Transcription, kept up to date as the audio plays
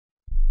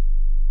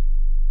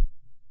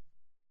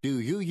Do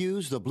you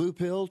use the blue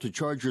pill to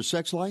charge your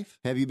sex life?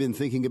 Have you been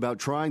thinking about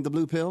trying the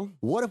blue pill?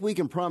 What if we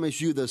can promise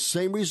you the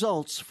same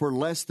results for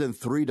less than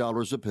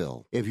 $3 a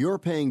pill? If you're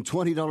paying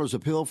 $20 a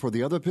pill for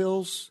the other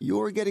pills,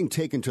 you're getting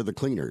taken to the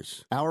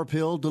cleaners. Our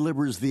pill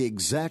delivers the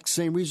exact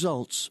same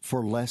results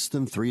for less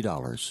than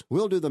 $3.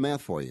 We'll do the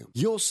math for you.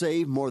 You'll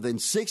save more than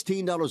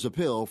 $16 a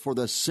pill for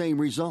the same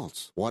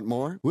results. Want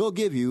more? We'll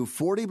give you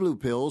 40 blue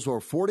pills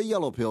or 40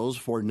 yellow pills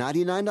for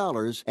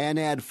 $99 and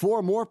add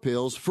 4 more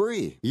pills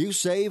free. You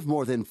save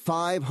more than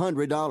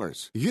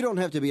 $500. You don't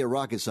have to be a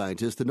rocket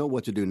scientist to know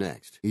what to do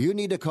next. You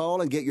need to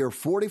call and get your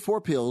 44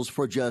 pills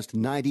for just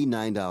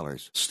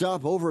 $99.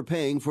 Stop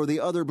overpaying for the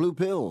other blue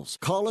pills.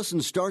 Call us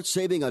and start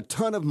saving a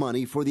ton of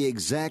money for the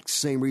exact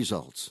same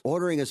results.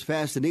 Ordering is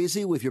fast and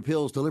easy with your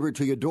pills delivered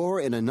to your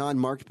door in a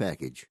non-marked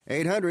package.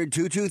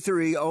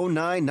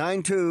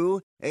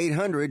 800-223-0992.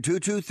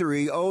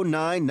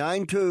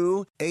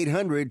 800-223-0992.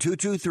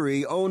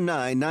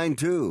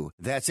 800-223-0992.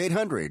 That's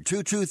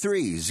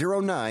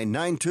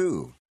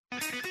 800-223-0992.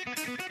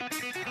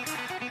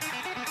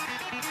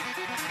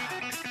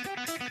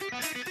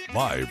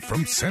 Live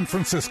from San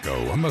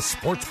Francisco on the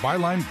Sports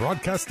Byline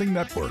Broadcasting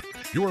Network,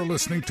 you are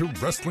listening to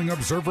Wrestling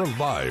Observer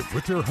Live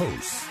with your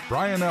hosts,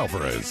 Bryan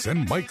Alvarez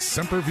and Mike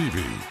Sempervive.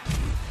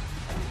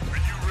 Are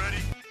you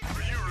ready?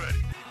 Are you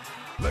ready?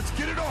 Let's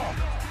get it on!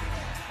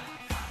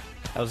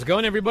 How's it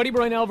going, everybody?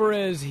 Bryan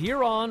Alvarez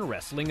here on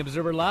Wrestling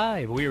Observer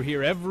Live. We are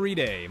here every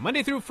day,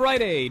 Monday through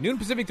Friday, noon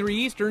Pacific, 3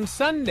 Eastern,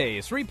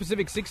 Sundays, 3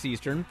 Pacific, 6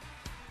 Eastern.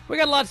 We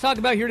got a lot to talk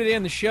about here today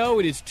on the show.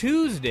 It is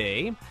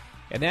Tuesday,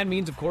 and that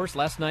means, of course,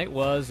 last night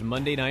was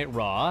Monday Night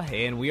Raw,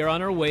 and we are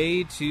on our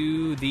way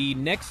to the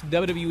next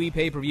WWE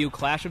pay-per-view,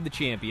 Clash of the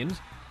Champions.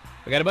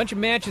 We got a bunch of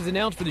matches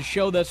announced for the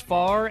show thus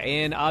far,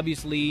 and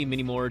obviously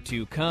many more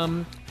to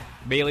come.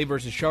 Bayley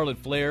versus Charlotte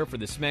Flair for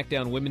the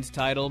SmackDown Women's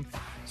title.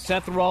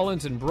 Seth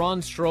Rollins and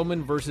Braun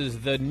Strowman versus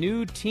the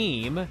new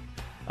team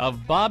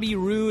of Bobby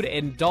Roode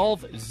and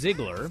Dolph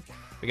Ziggler.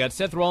 We got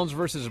Seth Rollins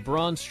versus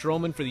Braun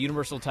Strowman for the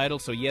Universal title.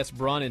 So yes,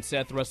 Braun and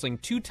Seth wrestling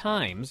 2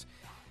 times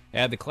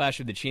at the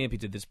Clash of the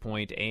Champions at this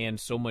point, and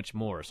so much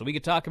more. So we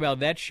could talk about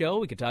that show.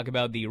 We could talk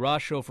about the Raw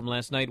show from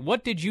last night.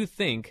 What did you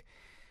think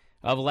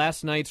of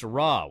last night's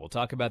Raw? We'll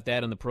talk about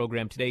that on the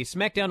program today.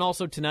 SmackDown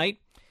also tonight.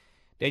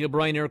 Daniel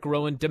Bryan, Eric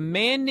Rowan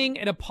demanding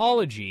an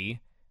apology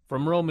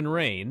from Roman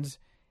Reigns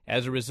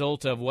as a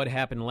result of what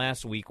happened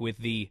last week with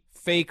the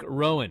fake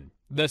Rowan,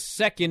 the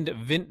second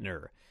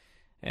vintner.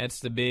 That's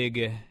the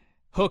big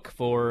hook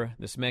for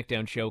the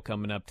SmackDown show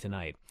coming up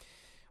tonight.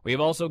 We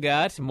have also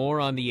got more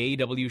on the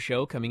AEW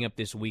show coming up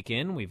this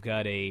weekend. We've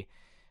got a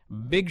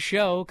big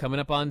show coming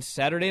up on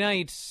Saturday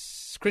night.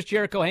 Chris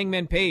Jericho,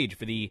 Hangman Page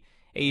for the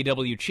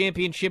AEW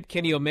Championship,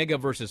 Kenny Omega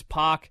versus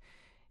Pac,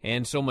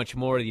 and so much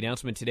more. The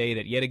announcement today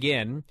that, yet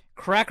again,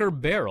 Cracker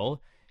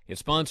Barrel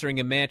is sponsoring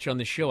a match on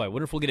the show. I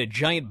wonder if we'll get a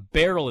giant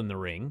barrel in the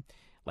ring,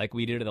 like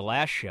we did at the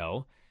last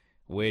show,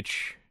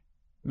 which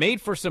made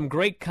for some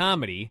great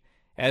comedy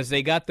as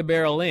they got the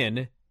barrel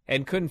in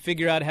and couldn't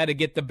figure out how to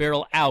get the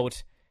barrel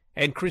out,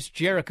 and Chris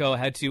Jericho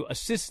had to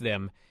assist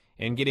them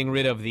in getting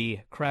rid of the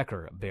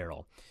Cracker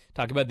Barrel.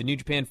 Talk about the New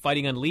Japan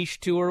Fighting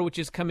Unleashed tour, which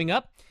is coming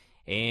up,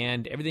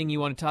 and everything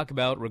you want to talk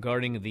about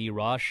regarding the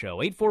Raw show.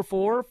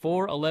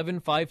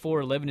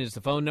 844-411-5411 is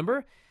the phone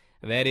number.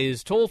 That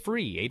is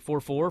toll-free,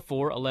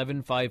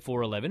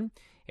 844-411-5411.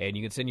 And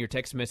you can send your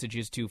text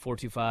messages to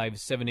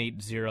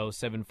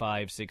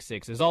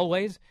 425-780-7566. As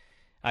always,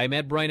 I'm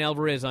at Bryan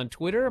Alvarez on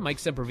Twitter. Mike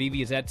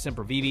Sempervive is at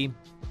Sempervive.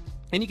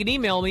 And you can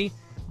email me,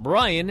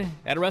 Bryan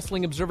at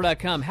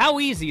WrestlingObserver.com. How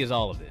easy is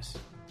all of this?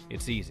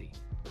 It's easy.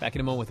 Back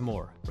in a moment with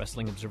more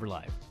Wrestling Observer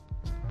Live.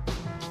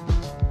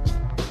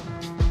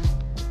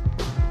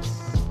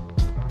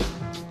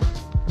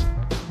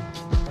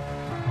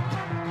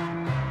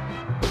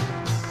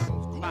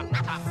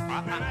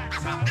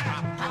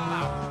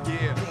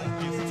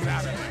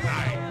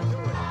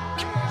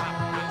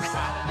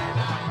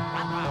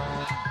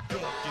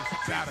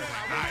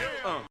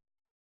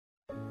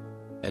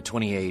 At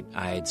 28,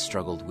 I had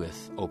struggled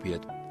with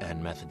opiate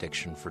and meth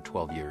addiction for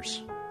 12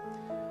 years.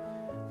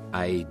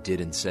 I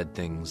did and said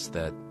things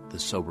that the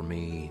sober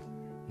me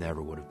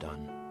never would have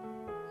done.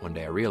 One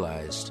day I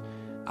realized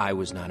I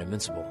was not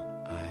invincible.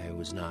 I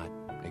was not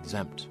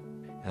exempt.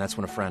 And that's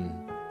when a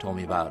friend told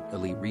me about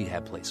Elite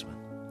Rehab Placement.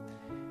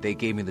 They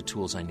gave me the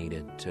tools I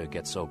needed to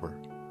get sober,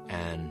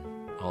 and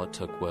all it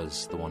took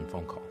was the one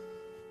phone call.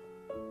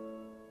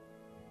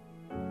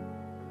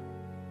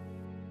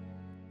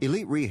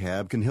 Elite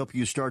Rehab can help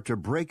you start to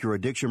break your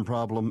addiction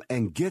problem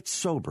and get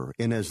sober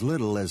in as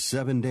little as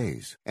 7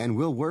 days. And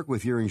we'll work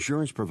with your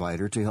insurance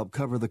provider to help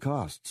cover the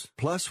costs.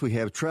 Plus, we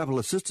have travel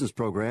assistance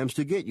programs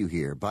to get you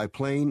here by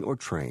plane or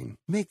train.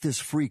 Make this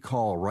free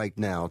call right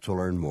now to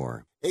learn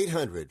more.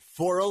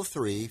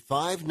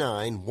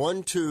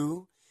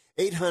 800-403-5912.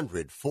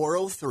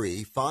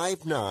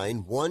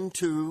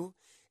 800-403-5912.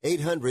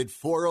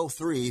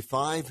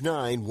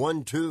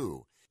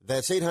 800-403-5912.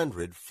 That's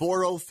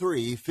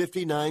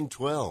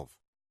 800-403-5912.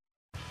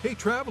 Hey,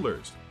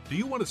 travelers, Do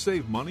you want to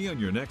save money on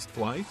your next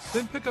flight?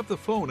 Then pick up the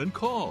phone and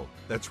call.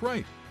 That's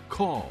right,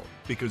 call,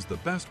 because the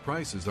best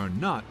prices are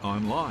not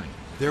online.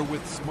 They're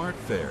with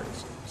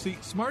SmartFares. See,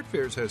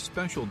 SmartFares has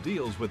special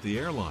deals with the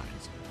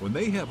airlines. When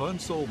they have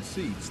unsold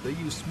seats, they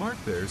use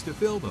SmartFares to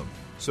fill them.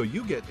 So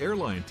you get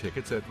airline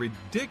tickets at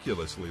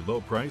ridiculously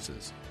low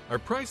prices. Our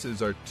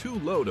prices are too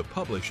low to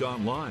publish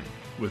online.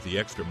 With the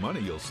extra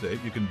money you'll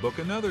save, you can book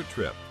another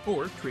trip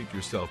or treat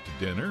yourself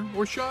to dinner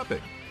or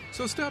shopping.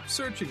 So stop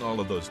searching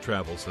all of those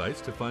travel sites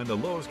to find the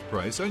lowest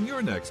price on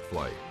your next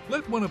flight.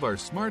 Let one of our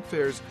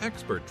SmartFares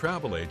expert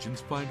travel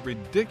agents find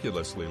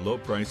ridiculously low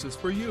prices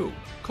for you.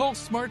 Call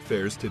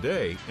SmartFares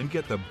today and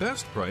get the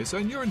best price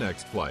on your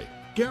next flight.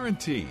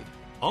 Guaranteed.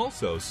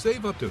 Also,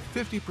 save up to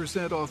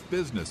 50% off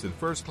business and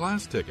first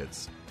class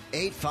tickets.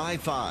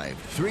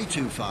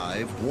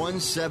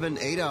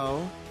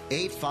 855-325-1780.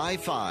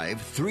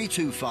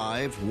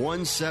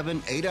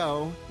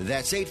 855-325-1780.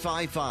 That's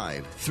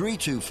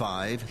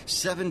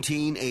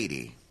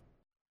 855-325-1780.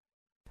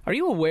 Are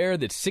you aware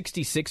that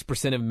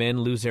 66% of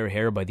men lose their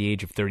hair by the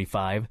age of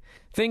 35?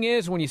 Thing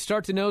is, when you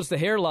start to notice the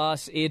hair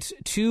loss, it's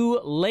too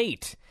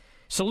late.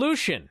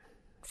 Solution.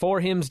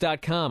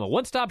 forhims.com, a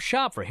one-stop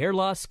shop for hair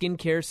loss,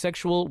 skincare,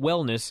 sexual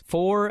wellness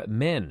for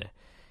men.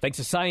 Thanks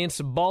to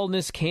science,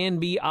 baldness can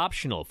be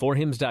optional.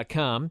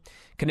 forhims.com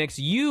connects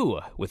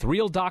you with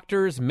real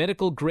doctors'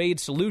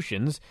 medical-grade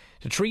solutions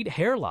to treat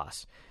hair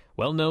loss.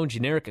 Well-known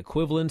generic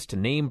equivalents to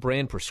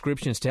name-brand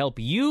prescriptions to help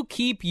you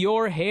keep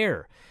your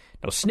hair.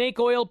 No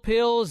snake oil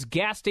pills,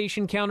 gas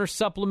station counter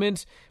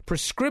supplements,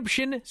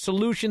 prescription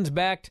solutions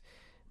backed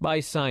by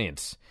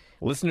science.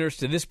 Listeners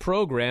to this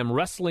program,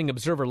 Wrestling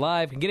Observer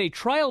Live, can get a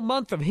trial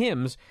month of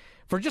Hims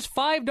for just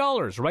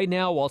 $5 right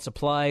now while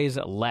supplies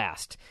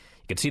last.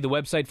 You can see the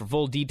website for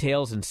full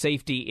details and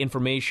safety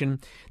information.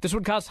 This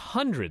would cost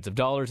hundreds of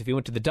dollars if you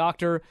went to the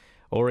doctor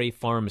or a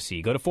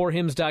pharmacy. Go to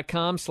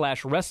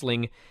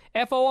forhims.com/wrestling,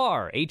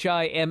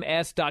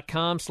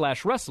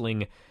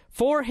 forhims.com/wrestling,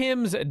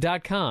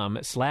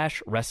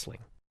 forhims.com/wrestling.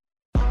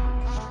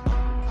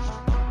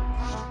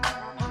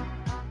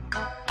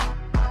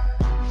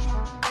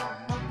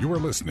 You are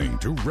listening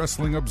to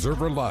Wrestling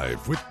Observer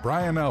Live with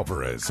Bryan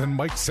Alvarez and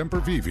Mike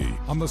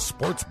Sempervive on the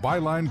Sports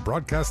Byline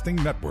Broadcasting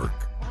Network.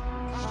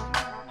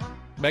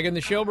 Back in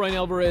the show, Bryan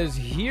Alvarez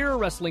here,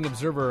 Wrestling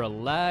Observer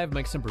Live.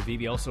 Mike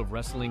Sempervive, also of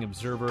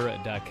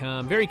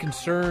WrestlingObserver.com. Very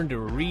concerned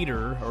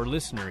reader or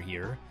listener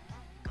here.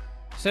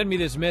 Send me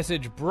this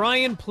message.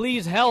 Bryan,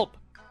 please help.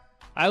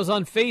 I was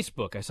on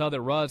Facebook. I saw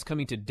that Raw is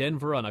coming to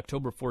Denver on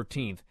October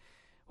 14th.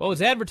 What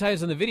was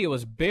advertised on the video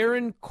was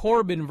Baron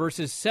Corbin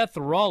versus Seth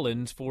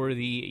Rollins for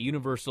the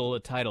Universal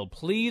title.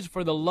 Please,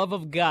 for the love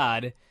of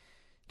God,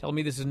 tell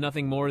me this is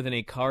nothing more than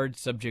a card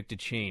subject to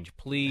change.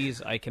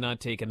 Please, I cannot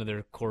take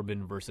another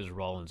Corbin versus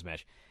Rollins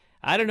match.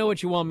 I don't know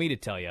what you want me to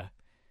tell you.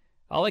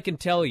 All I can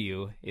tell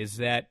you is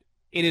that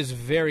it is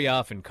very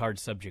often card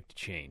subject to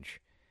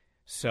change.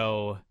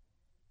 So,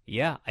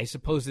 yeah, I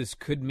suppose this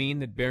could mean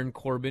that Baron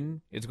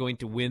Corbin is going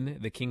to win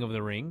the King of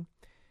the Ring.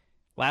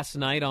 Last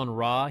night on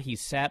Raw, he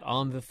sat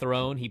on the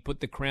throne. He put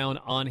the crown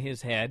on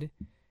his head.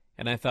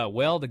 And I thought,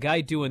 well, the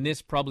guy doing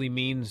this probably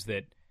means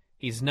that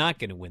he's not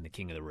going to win the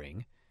King of the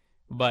Ring.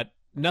 But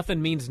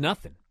nothing means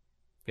nothing.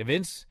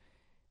 Vince,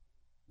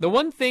 the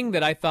one thing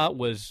that I thought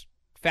was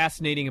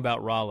fascinating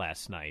about Raw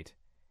last night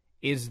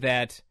is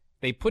that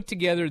they put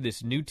together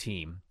this new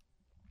team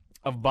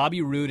of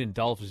Bobby Roode and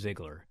Dolph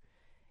Ziggler.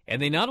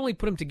 And they not only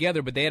put them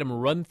together, but they had them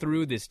run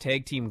through this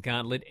tag team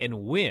gauntlet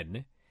and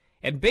win.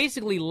 And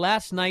basically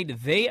last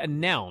night they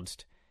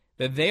announced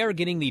that they are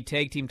getting the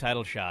tag team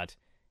title shot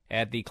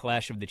at the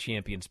Clash of the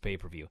Champions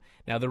pay-per-view.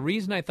 Now, the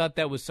reason I thought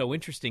that was so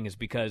interesting is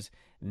because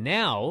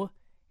now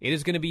it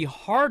is going to be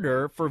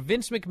harder for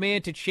Vince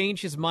McMahon to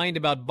change his mind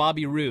about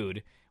Bobby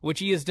Roode, which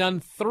he has done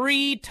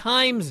 3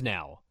 times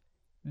now.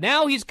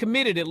 Now he's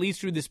committed at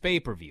least through this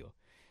pay-per-view.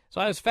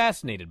 So I was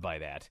fascinated by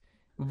that.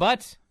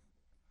 But,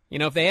 you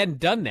know, if they hadn't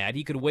done that,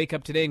 he could wake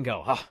up today and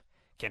go,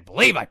 can't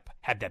believe I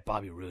had that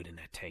Bobby Roode in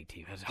that tag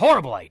team. That's a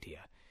horrible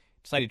idea.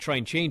 Decided to try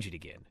and change it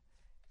again.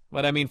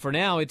 But, I mean, for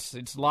now,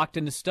 it's locked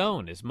into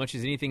stone, as much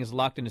as anything is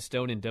locked into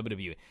stone in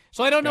WWE.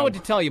 So I don't know what to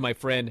tell you, my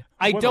friend.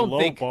 I don't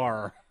think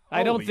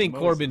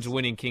Corbin's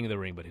winning King of the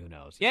Ring, but who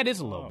knows? Yeah, it is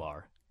a low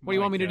bar. What do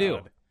you want me to do?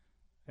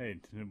 Hey,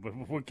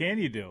 what can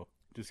you do?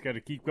 Just got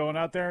to keep going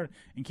out there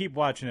and keep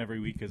watching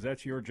every week, because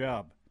that's your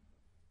job.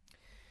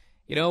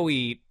 You know,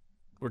 we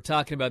were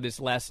talking about this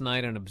last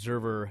night on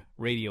Observer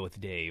Radio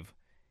with Dave.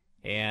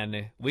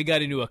 And we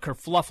got into a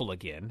kerfluffle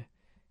again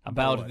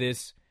about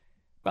this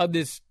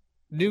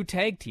new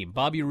tag team,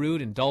 Bobby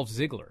Roode and Dolph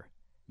Ziggler.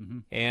 Mm-hmm.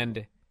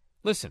 And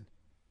listen,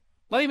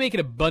 let me make it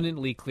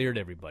abundantly clear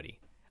to everybody.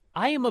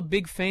 I am a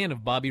big fan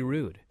of Bobby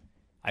Roode.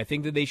 I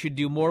think that they should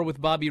do more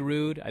with Bobby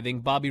Roode. I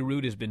think Bobby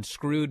Roode has been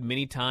screwed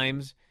many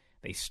times.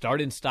 They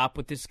start and stop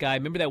with this guy.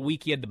 Remember that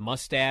week he had the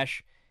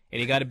mustache and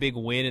he got a big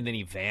win and then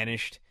he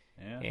vanished?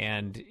 Yeah.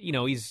 And, you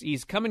know,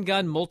 he's come and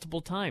gone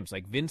multiple times.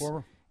 Like Vince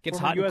gets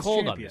hot and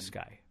cold on this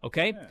guy,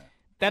 okay? Yeah.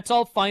 That's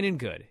all fine and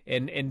good.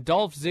 And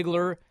Dolph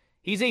Ziggler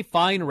He's a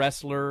fine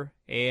wrestler,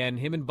 and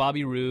him and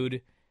Bobby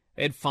Roode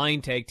had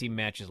fine tag team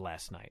matches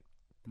last night.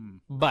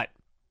 But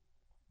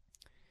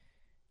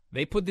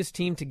they put this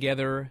team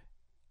together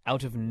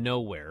out of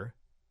nowhere.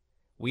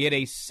 We had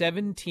a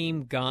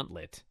 7-team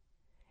gauntlet,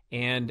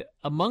 and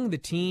among the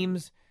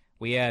teams,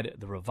 we had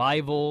the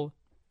Revival,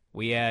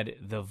 we had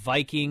the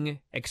Viking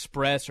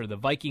Express or the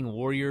Viking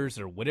Warriors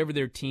or whatever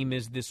their team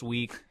is this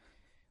week.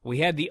 We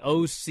had the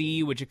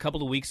OC, which a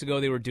couple of weeks ago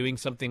they were doing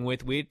something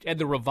with. We had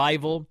the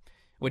Revival,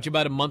 which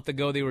about a month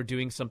ago they were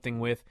doing something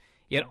with.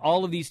 You had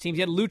all of these teams.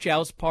 You had Lucha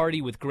House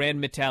Party with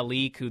Grand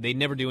Metalik, who they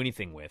never do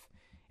anything with.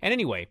 And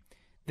anyway,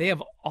 they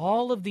have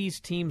all of these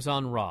teams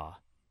on Raw.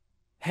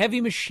 Heavy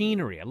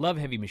Machinery. I love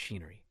Heavy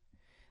Machinery.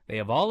 They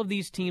have all of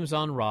these teams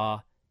on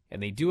Raw,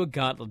 and they do a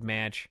gauntlet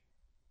match,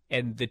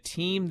 and the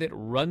team that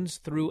runs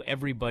through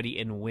everybody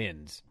and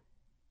wins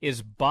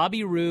is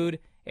Bobby Roode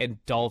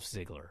and Dolph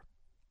Ziggler.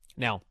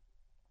 Now,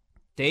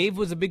 Dave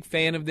was a big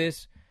fan of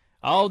this.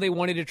 Oh, they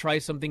wanted to try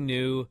something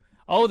new.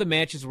 Oh, the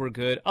matches were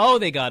good. Oh,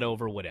 they got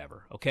over,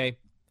 whatever, okay?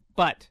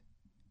 But,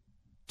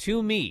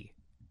 to me,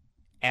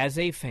 as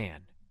a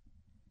fan,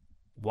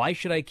 why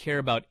should I care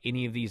about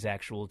any of these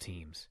actual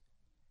teams?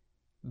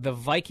 The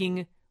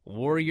Viking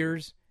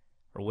Warriors,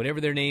 or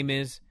whatever their name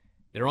is,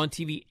 they're on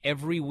TV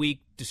every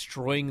week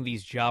destroying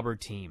these jobber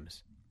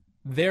teams.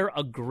 They're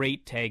a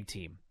great tag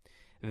team.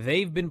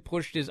 They've been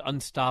pushed as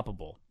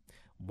unstoppable.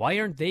 Why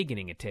aren't they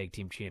getting a tag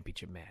team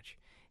championship match?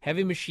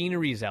 Heavy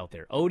Machinery is out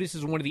there. Otis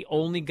is one of the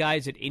only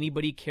guys that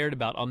anybody cared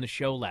about on the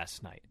show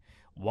last night.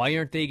 Why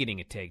aren't they getting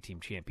a tag team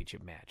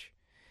championship match?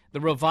 The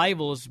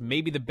Revival is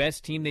maybe the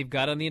best team they've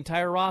got on the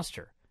entire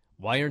roster.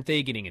 Why aren't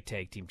they getting a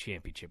tag team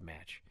championship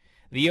match?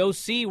 The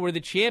OC were the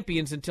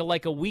champions until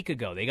like a week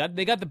ago. They got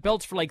the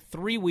belts for like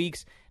 3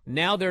 weeks.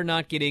 Now they're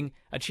not getting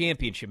a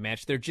championship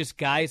match. They're just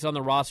guys on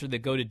the roster that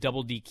go to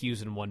double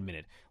DQs in 1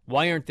 minute.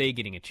 Why aren't they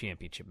getting a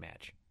championship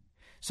match?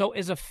 So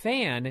as a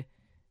fan,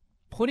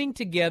 putting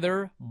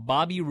together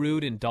Bobby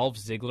Roode and Dolph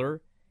Ziggler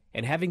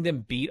and having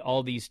them beat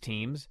all these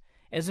teams,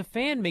 as a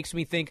fan makes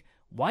me think,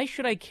 why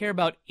should I care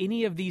about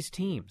any of these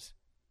teams?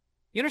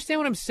 You understand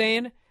what I'm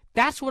saying?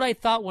 That's what I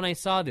thought when I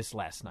saw this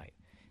last night.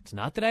 It's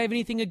not that I have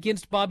anything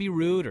against Bobby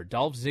Roode or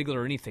Dolph Ziggler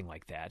or anything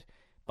like that.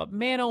 But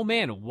man, oh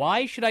man,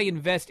 why should I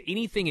invest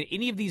anything in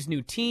any of these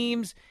new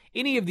teams,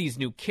 any of these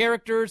new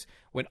characters,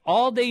 when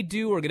all they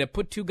do are going to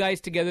put two guys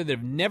together that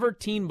have never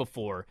teamed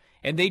before,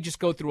 and they just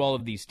go through all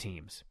of these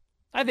teams?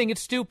 I think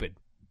it's stupid.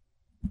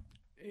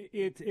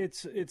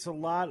 It's a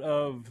lot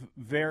of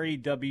very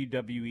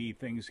WWE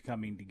things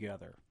coming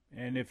together.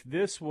 And if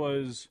this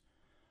was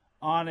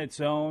on its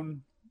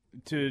own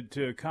to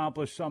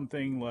accomplish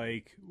something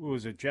like, what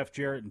was it, Jeff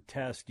Jarrett and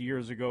Test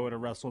years ago at a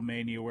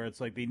WrestleMania, where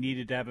it's like they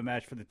needed to have a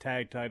match for the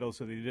tag title,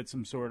 so they did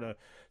some sort of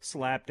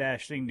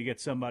slapdash thing to get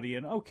somebody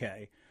in,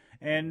 okay.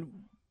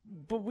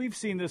 But we've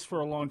seen this for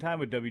a long time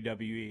with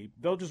WWE.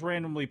 They'll just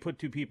randomly put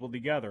two people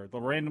together.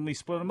 They'll randomly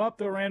split them up.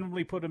 They'll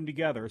randomly put them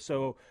together.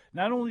 So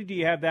not only do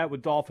you have that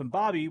with Dolph and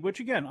Bobby, which,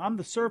 again, on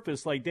the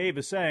surface, like Dave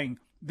is saying,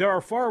 there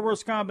are far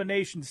worse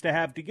combinations to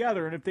have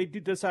together. And if they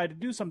do decide to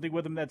do something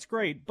with them, that's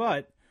great.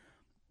 But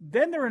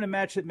then they're in a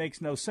match that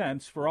makes no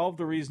sense for all of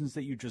the reasons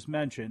that you just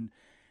mentioned.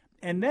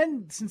 And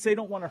then, since they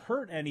don't want to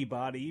hurt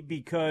anybody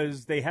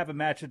because they have a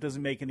match that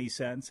doesn't make any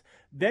sense,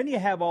 then you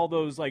have all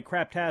those like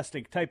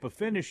craptastic type of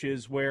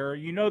finishes where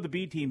you know the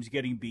B team's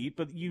getting beat,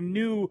 but you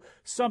knew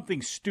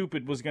something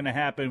stupid was going to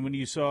happen when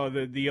you saw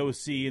the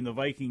OC and the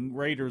Viking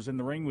Raiders in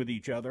the ring with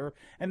each other,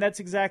 and that's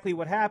exactly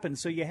what happened.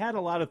 So you had a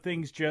lot of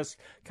things just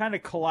kind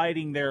of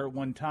colliding there at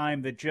one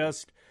time that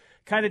just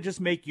kind of just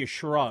make you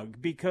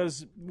shrug,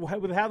 because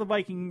with how the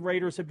Viking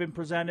Raiders have been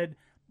presented,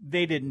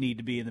 they didn't need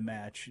to be in the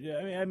match.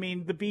 I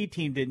mean, the B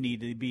team didn't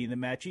need to be in the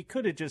match. He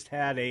could have just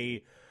had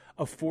a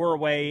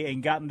four-way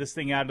and gotten this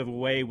thing out of the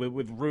way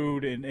with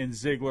Roode and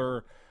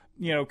Ziggler,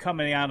 you know,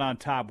 coming out on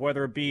top,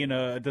 whether it be in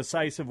a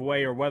decisive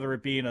way or whether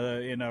it be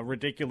in a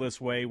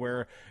ridiculous way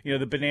where, you know,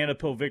 the banana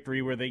pill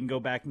victory where they can go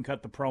back and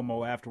cut the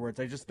promo afterwards.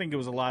 I just think it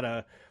was a lot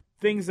of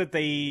things that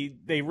they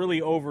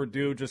really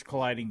overdo just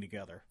colliding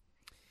together.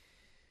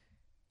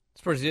 As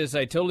far as this,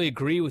 I totally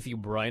agree with you,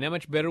 Brian. How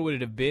much better would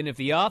it have been if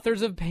the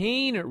Authors of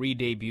Pain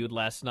re-debuted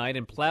last night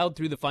and plowed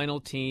through the final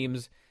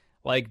teams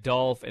like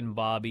Dolph and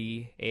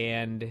Bobby,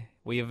 and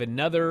we have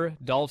another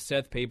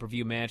Dolph-Seth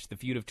pay-per-view match. The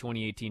feud of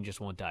 2018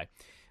 just won't die.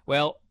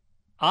 Well,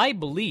 I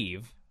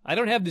believe, I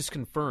don't have this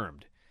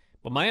confirmed,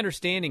 but my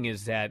understanding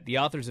is that the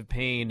Authors of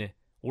Pain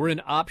were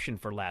an option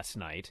for last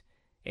night,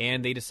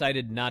 and they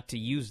decided not to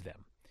use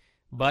them.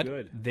 But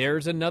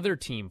There's another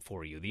team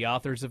for you, the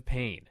Authors of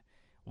Pain.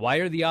 Why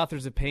are the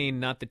Authors of Pain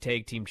not the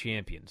tag team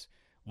champions?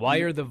 Why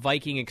are the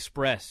Viking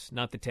Express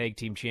not the tag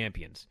team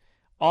champions?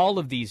 All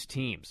of these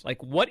teams.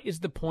 Like, what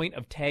is the point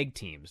of tag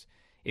teams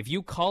if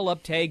you call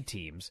up tag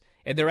teams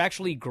and they're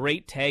actually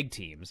great tag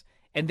teams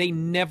and they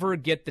never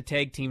get the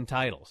tag team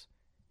titles?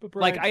 But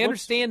Brian, like, I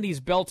understand these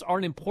belts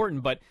aren't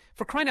important, but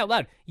for crying out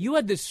loud, you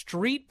had the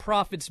Street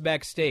Profits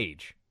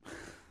backstage.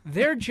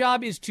 Their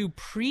job is to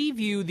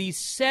preview the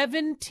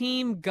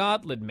 7-team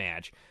gauntlet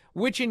match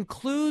which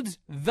includes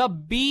the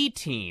B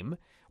team,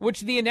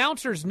 which the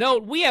announcers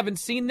note we haven't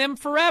seen them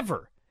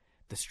forever.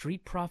 The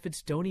Street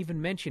Profits don't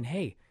even mention,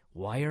 hey,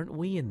 why aren't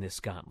we in this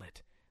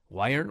gauntlet?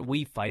 Why aren't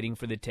we fighting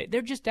for the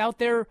They're just out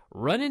there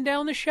running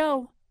down the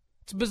show.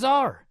 It's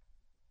bizarre.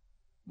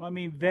 I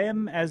mean,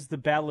 them as the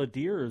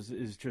balladeers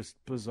is just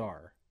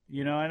bizarre.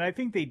 You know, and I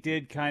think they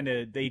did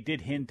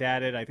hint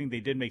at it. I think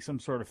they did make some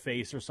sort of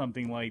face or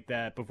something like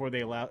that before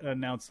they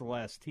announced the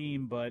last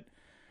team. But,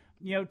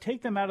 you know,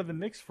 take them out of the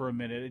mix for a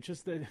minute. It's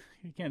just that,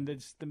 again,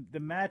 the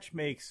match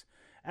makes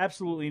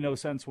absolutely no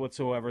sense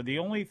whatsoever. The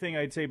only thing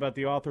I'd say about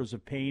the Authors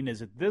of Pain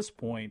is at this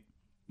point,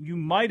 you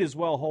might as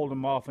well hold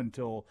them off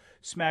until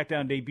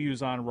SmackDown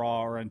debuts on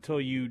Raw or until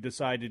you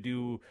decide to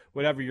do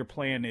whatever your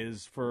plan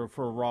is for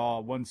Raw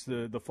once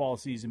the fall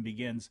season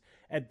begins.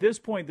 At this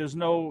point, there's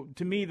no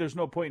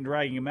point in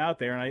dragging them out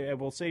there. And I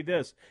will say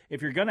this,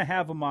 if you're going to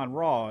have them on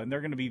Raw and they're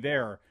going to be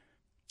there,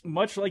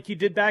 much like you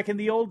did back in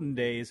the olden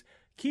days,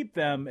 keep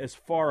them as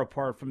far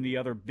apart from the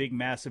other big,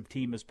 massive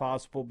team as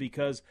possible,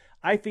 because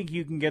I think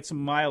you can get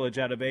some mileage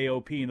out of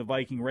AOP and the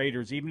Viking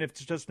Raiders, even if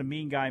it's just a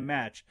mean guy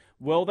match.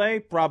 Will they?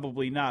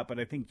 Probably not, but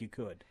I think you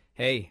could.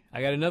 Hey,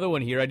 I got another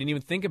one here I didn't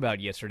even think about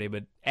yesterday,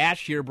 but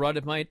Ash here brought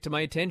it to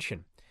my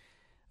attention.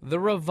 The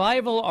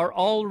Revival are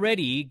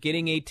already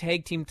getting a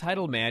tag team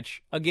title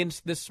match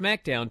against the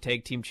SmackDown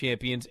Tag Team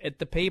Champions at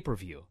the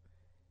pay-per-view.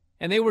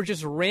 And they were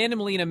just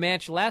randomly in a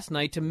match last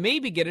night to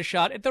maybe get a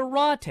shot at the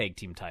Raw Tag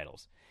Team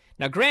titles.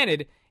 Now,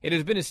 granted, it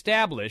has been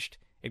established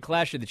at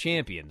Clash of the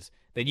Champions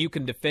that you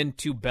can defend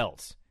 2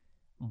 belts.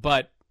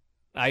 But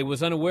I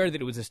was unaware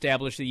that it was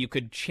established that you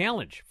could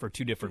challenge for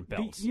 2 different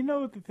belts. You know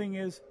what the thing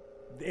is?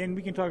 And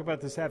we can talk about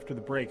this after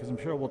the break, because I'm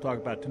sure we'll talk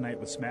about tonight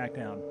with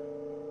SmackDown.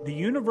 The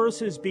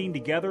universes being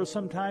together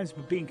sometimes,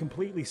 but being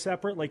completely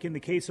separate, like in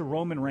the case of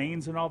Roman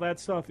Reigns and all that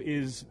stuff,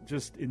 is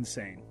just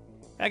insane.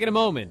 Back in a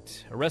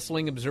moment,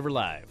 Wrestling Observer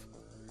Live.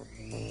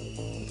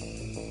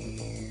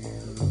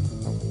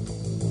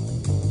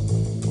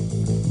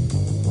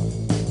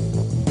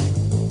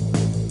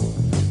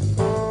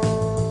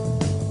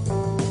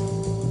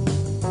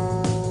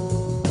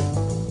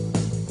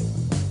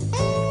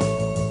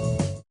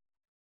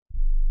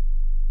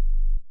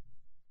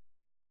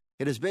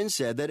 It has been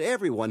said that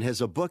everyone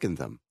has a book in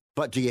them.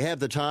 But do you have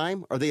the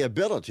time or the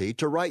ability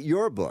to write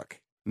your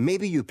book?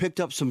 Maybe you picked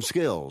up some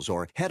skills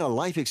or had a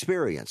life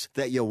experience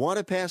that you want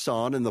to pass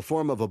on in the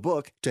form of a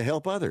book to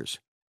help others.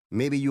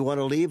 Maybe you want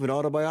to leave an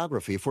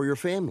autobiography for your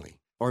family.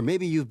 Or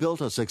maybe you've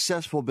built a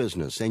successful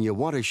business and you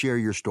want to share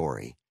your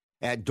story.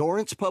 At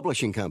Dorrance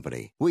Publishing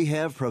Company, we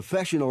have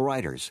professional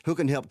writers who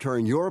can help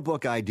turn your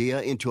book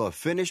idea into a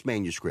finished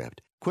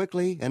manuscript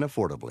quickly and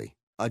affordably.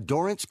 A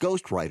Dorrance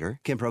ghostwriter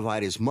can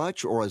provide as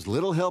much or as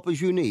little help as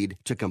you need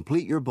to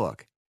complete your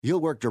book. You'll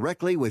work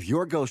directly with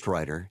your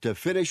ghostwriter to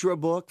finish your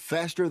book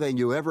faster than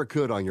you ever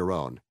could on your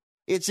own.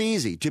 It's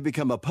easy to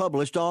become a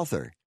published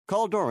author.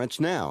 Call Dorrance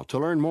now to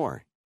learn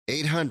more.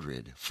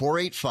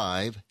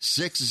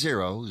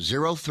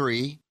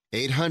 800-485-6003.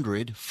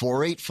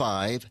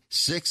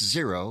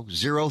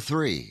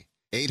 800-485-6003.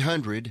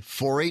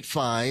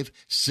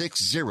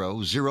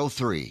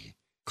 800-485-6003.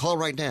 Call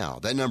right now.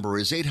 That number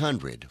is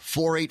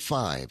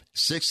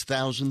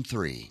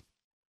 800-485-6003.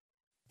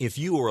 If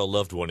you or a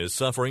loved one is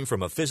suffering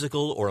from a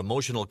physical or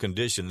emotional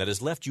condition that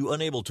has left you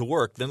unable to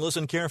work, then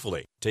listen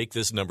carefully. Take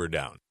this number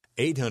down.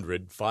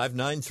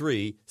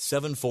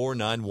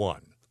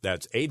 800-593-7491.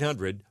 That's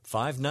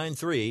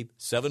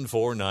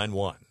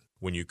 800-593-7491.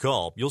 When you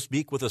call, you'll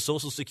speak with a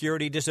Social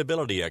Security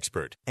disability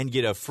expert and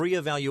get a free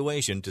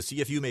evaluation to see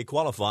if you may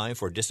qualify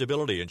for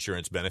disability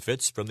insurance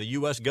benefits from the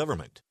U.S.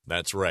 government.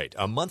 That's right,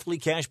 a monthly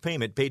cash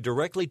payment paid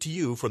directly to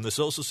you from the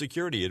Social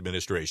Security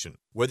Administration.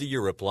 Whether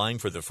you're applying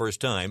for the first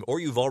time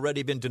or you've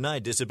already been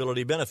denied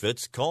disability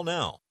benefits, call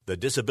now. The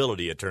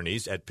disability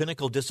attorneys at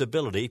Pinnacle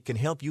Disability can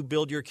help you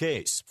build your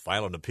case,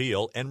 file an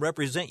appeal, and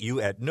represent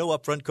you at no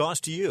upfront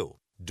cost to you.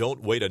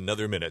 Don't wait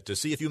another minute to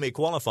see if you may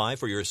qualify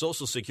for your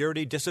Social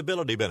Security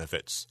disability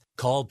benefits.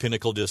 Call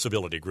Pinnacle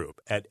Disability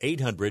Group at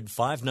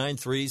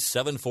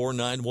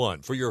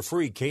 800-593-7491 for your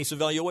free case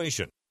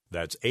evaluation.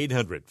 That's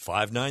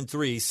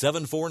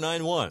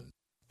 800-593-7491.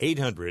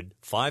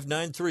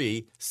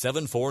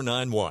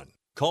 800-593-7491.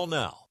 Call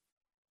now.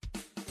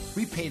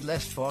 We paid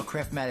less for our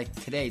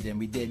Craftmatic today than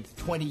we did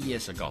 20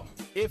 years ago.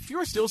 If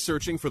you're still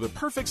searching for the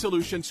perfect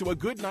solution to a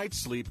good night's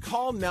sleep,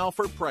 call now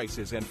for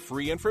prices and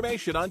free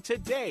information on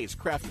today's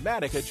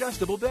Craftmatic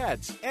adjustable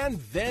beds. And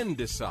then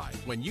decide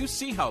when you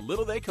see how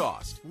little they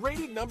cost.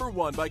 Rated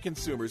 #1 by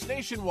consumers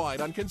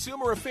nationwide on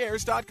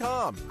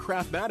ConsumerAffairs.com.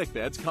 Craftmatic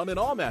beds come in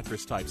all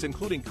mattress types,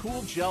 including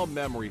cool gel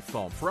memory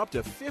foam for up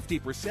to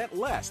 50%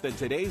 less than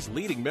today's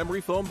leading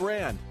memory foam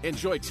brand.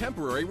 Enjoy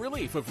temporary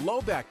relief of low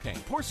back pain,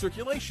 poor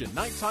circulation,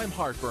 nighttime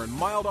heartburn,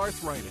 mild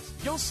arthritis.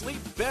 You'll sleep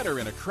better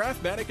in a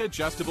Craftmatic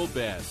adjustable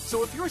bed.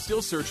 So if you're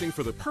still searching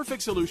for the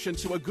perfect solution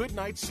to a good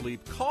night's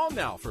sleep, call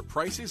now for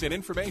prices and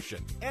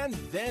information. And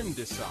then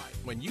decide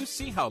when you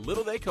see how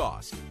little they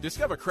cost.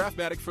 Discover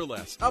Craftmatic for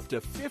less, up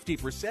to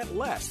 50%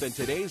 less than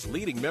today's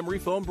leading memory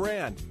foam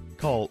brand.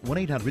 Call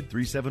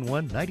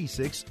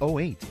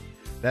 1-800-371-9608.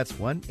 That's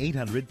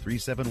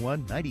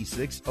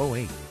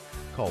 1-800-371-9608.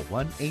 Call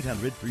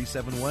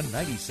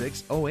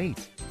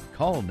 1-800-371-9608.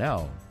 Call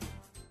now.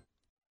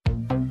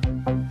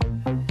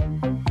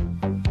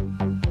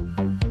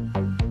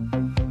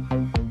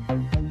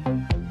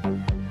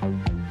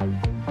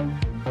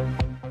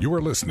 You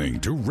are listening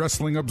to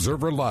Wrestling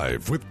Observer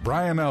Live with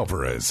Bryan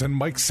Alvarez and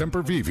Mike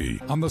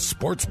Sempervive on the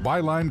Sports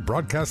Byline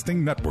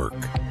Broadcasting Network.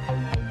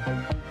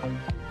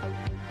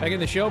 Back in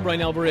the show,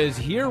 Bryan Alvarez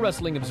here,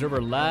 Wrestling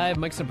Observer Live.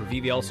 Mike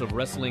Sempervive, also of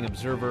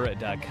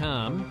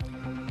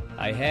WrestlingObserver.com.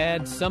 I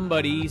had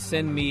somebody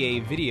send me a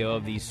video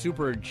of the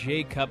Super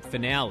J Cup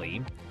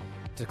finale.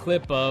 It's a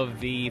clip of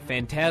the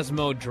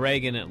Phantasmo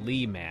Dragon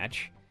Lee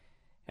match.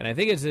 And I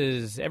think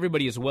as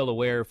everybody is well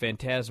aware,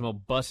 Phantasmo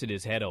busted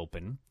his head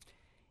open.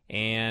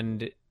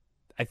 And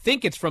I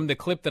think it's from the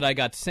clip that I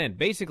got sent.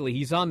 Basically,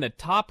 he's on the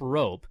top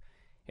rope,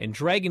 and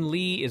Dragon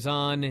Lee is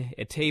on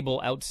a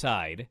table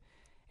outside.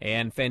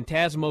 And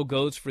Phantasmo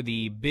goes for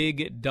the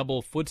big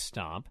double foot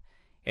stomp.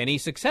 And he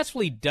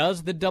successfully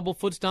does the double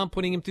foot stomp,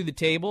 putting him through the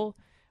table.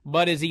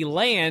 But as he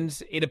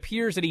lands, it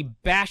appears that he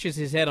bashes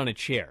his head on a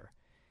chair.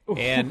 Ooh.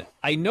 And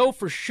I know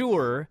for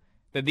sure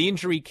that the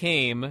injury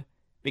came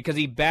because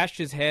he bashed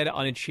his head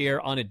on a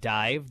chair on a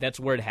dive. That's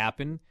where it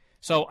happened.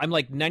 So I'm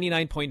like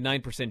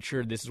 99.9%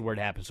 sure this is where it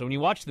happened. So when you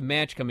watch the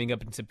match coming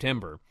up in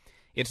September,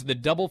 it's the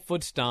double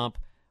foot stomp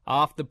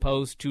off the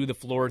post to the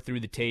floor through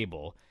the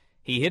table.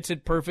 He hits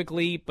it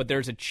perfectly, but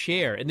there's a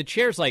chair. And the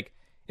chair's like,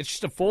 it's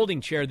just a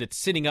folding chair that's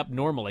sitting up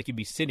normal, like you'd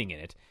be sitting in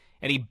it.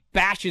 And he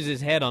bashes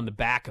his head on the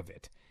back of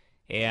it.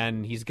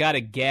 And he's got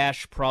a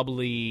gash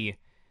probably,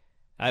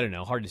 I don't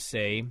know, hard to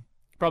say,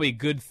 probably a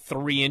good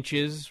 3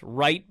 inches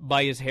right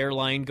by his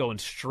hairline going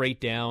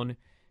straight down.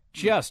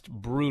 Just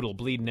brutal,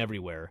 bleeding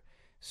everywhere.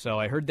 So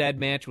I heard that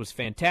match was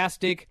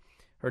fantastic.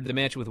 Heard the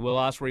match with Will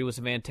Ospreay was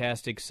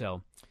fantastic.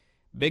 So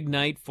big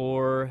night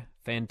for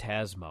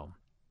Phantasmo.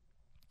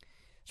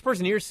 This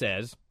person here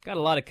says, got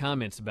a lot of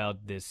comments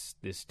about this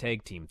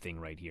tag team thing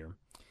right here.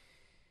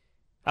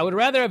 I would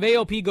rather have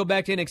AOP go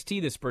back to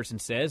NXT, this person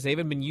says. They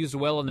haven't been used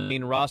well on the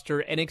main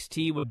roster.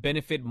 NXT would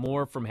benefit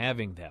more from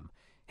having them.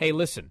 Hey,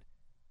 listen,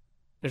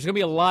 there's going to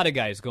be a lot of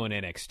guys going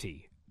to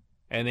NXT,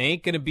 and they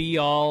ain't going to be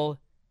all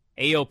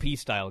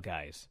AOP-style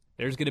guys.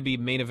 There's going to be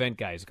main event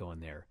guys going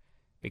there,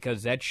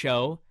 because that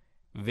show,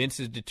 Vince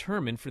is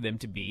determined for them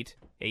to beat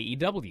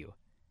AEW,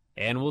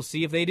 and we'll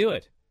see if they do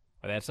it.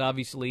 But that's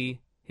obviously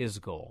his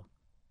goal.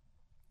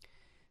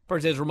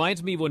 Person says,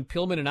 reminds me of when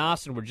Pillman and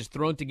Austin were just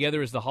thrown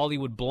together as the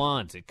Hollywood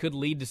Blondes. It could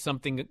lead to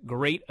something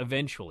great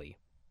eventually.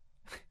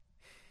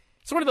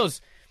 It's one of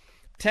those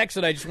texts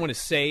that I just want to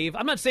save.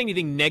 I'm not saying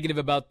anything negative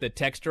about the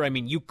texter. I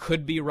mean, you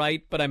could be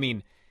right, but I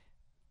mean,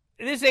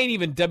 this ain't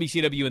even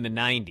WCW in the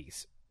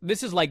 90s.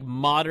 This is like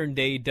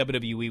modern-day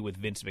WWE with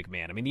Vince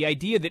McMahon. I mean, the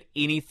idea that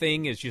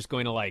anything is just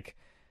going to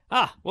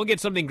we'll get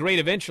something great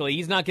eventually.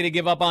 He's not going to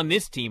give up on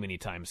this team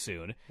anytime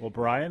soon. Well,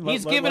 Bryan,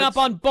 he's given up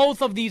on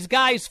both of these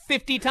guys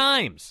 50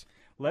 times.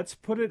 Let's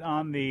put it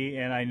on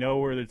and I know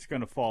where it's going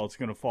to fall. It's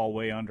going to fall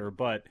way under,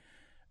 but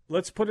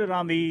let's put it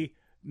on the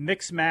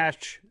mixed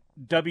match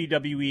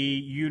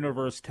WWE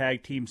Universe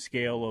tag team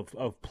scale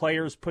of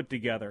players put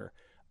together.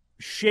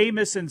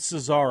 Sheamus and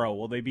Cesaro,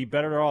 will they be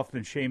better off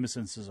than Sheamus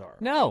and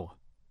Cesaro? No.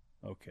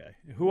 Okay.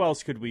 Who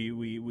else could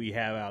we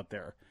have out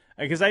there?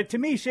 Because to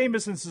me,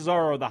 Sheamus and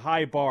Cesaro are the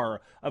high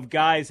bar of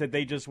guys that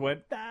they just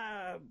went,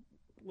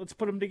 let's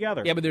put them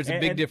together. Yeah, but there's a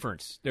big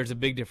difference. There's a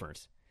big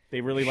difference.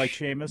 They really like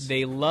Sheamus?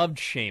 They loved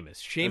Sheamus.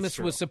 Sheamus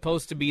was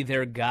supposed to be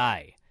their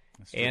guy,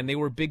 and they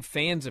were big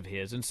fans of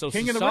his. And so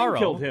King Cesaro of the Ring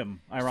killed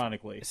him,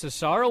 ironically.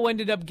 Cesaro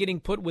ended up getting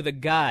put with a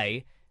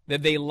guy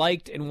that they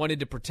liked and wanted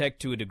to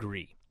protect to a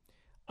degree.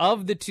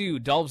 Of the two,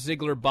 Dolph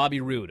Ziggler, Bobby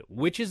Roode,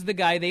 which is the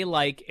guy they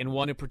like and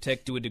want to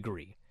protect to a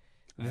degree?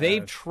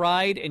 They've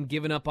tried and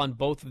given up on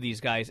both of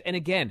these guys. And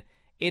again,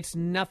 it's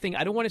nothing.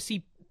 I don't want to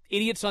see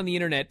idiots on the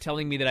internet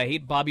telling me that I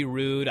hate Bobby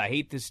Roode, I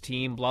hate this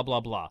team, blah, blah,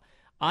 blah.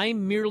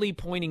 I'm merely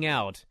pointing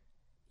out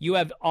you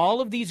have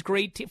all of these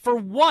great for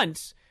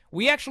once,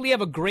 we actually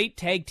have a great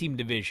tag team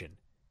division.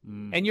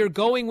 And you're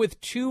going with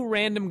two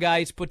random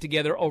guys put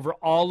together over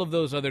all of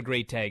those other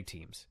great tag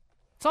teams.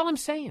 That's all I'm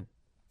saying.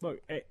 Look,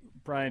 hey,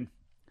 Bryan,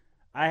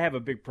 I have a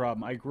big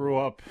problem. I grew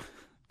up,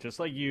 just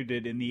like you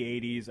did, in the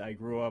 80s. I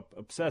grew up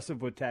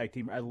obsessive with tag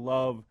team. I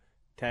love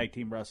tag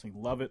team wrestling.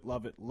 Love it,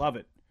 love it, love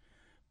it.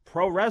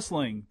 Pro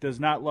wrestling does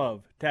not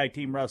love tag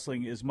team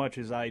wrestling as much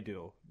as I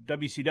do.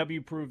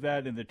 WCW proved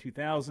that in the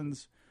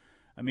 2000s.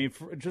 I mean,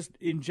 just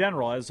in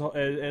general,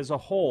 as a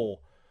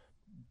whole,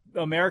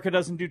 America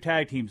doesn't do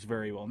tag teams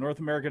very well. North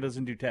America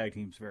doesn't do tag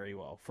teams very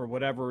well, for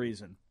whatever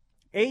reason.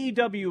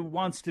 AEW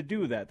wants to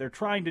do that. They're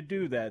trying to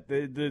do that.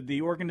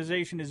 The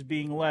organization is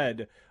being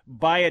led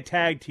by a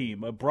tag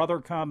team, a brother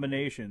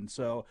combination.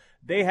 So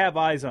they have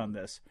eyes on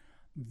this.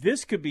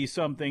 this could be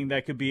something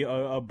that could be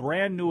a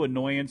brand new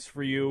annoyance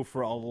for you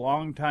for a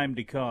long time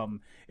to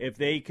come if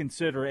they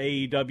consider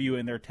AEW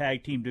in their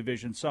tag team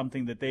division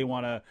something that they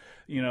want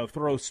to,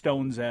 throw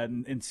stones at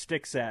and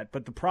sticks at.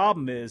 But the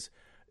problem is,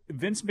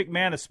 Vince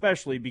McMahon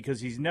especially,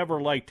 because he's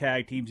never liked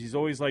tag teams, he's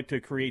always liked to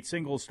create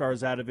single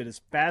stars out of it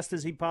as fast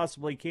as he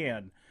possibly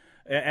can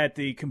at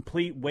the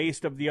complete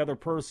waste of the other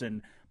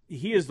person.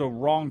 He is the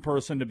wrong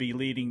person to be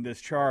leading this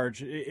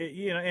charge.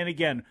 And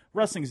again,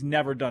 wrestling's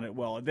never done it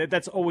well.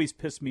 That's always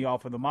pissed me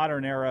off in the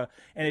modern era,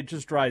 and it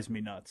just drives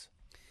me nuts.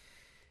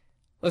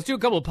 Let's do a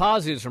couple of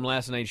positives from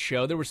last night's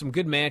show. There were some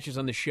good matches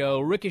on the show.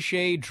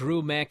 Ricochet,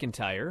 Drew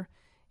McIntyre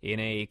in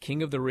a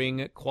King of the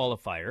Ring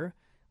qualifier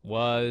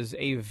was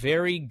a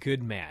very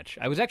good match.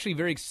 I was actually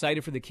very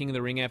excited for the King of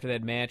the Ring after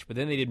that match, but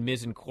then they did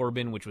Miz and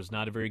Corbin, which was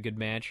not a very good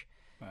match.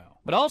 Wow.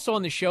 But also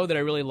on the show that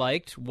I really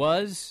liked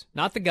was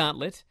not the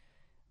Gauntlet,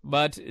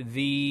 but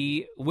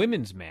the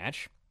women's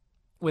match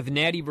with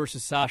Natty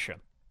versus Sasha.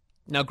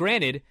 Now,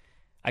 granted,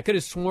 I could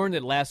have sworn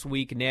that last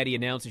week Natty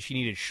announced that she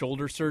needed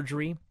shoulder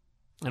surgery,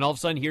 and all of a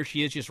sudden here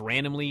she is just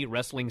randomly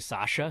wrestling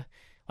Sasha.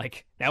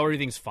 Like, now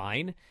everything's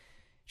fine.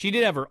 She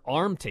did have her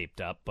arm taped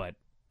up, but,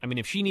 I mean,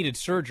 if she needed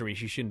surgery,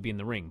 she shouldn't be in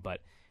the ring.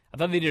 But I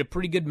thought they did a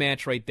pretty good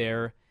match right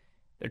there.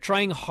 They're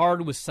trying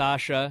hard with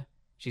Sasha.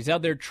 She's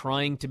out there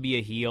trying to be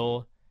a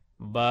heel,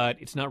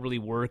 but it's not really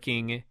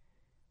working.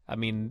 I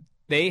mean,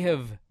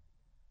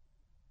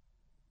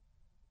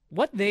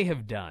 what they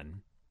have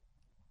done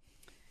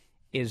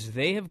is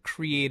they have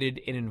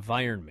created an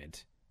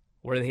environment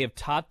where they have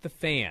taught the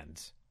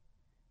fans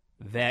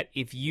that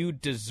if you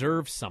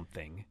deserve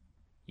something,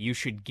 you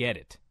should get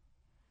it.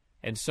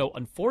 And so,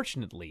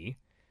 unfortunately,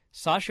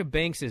 Sasha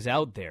Banks is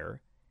out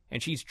there,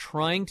 and she's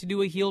trying to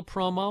do a heel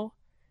promo,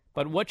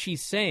 but what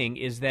she's saying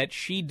is that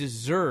she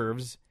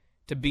deserves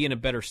to be in a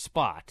better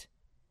spot.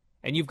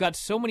 And you've got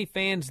so many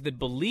fans that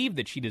believe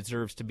that she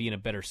deserves to be in a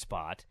better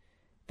spot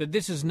that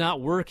this is not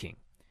working.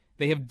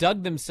 They have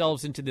dug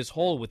themselves into this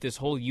hole with this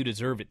whole you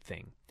deserve it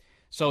thing.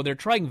 So they're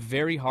trying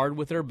very hard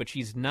with her, but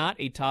she's not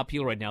a top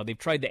heel right now. They've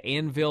tried the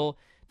Anvil,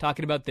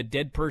 talking about the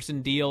dead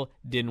person deal,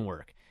 didn't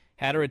work.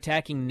 Had her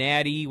attacking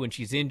Natty when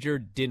she's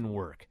injured, didn't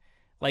work.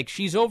 Like,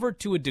 she's over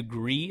to a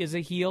degree as a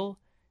heel,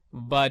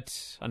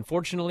 but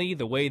unfortunately,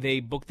 the way they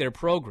book their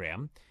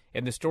program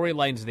and the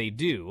storylines they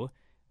do,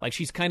 like,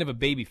 she's kind of a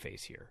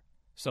babyface here.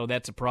 So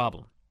that's a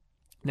problem.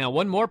 Now,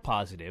 one more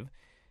positive.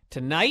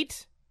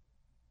 Tonight,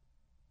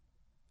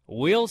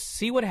 we'll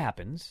see what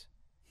happens,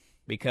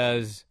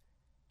 because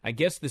I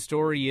guess the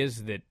story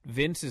is that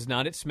Vince is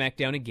not at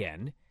SmackDown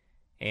again,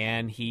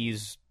 and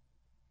he's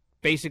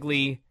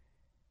basically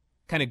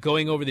kind of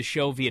going over the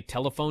show via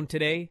telephone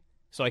today,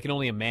 so I can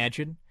only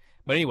imagine.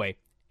 But anyway,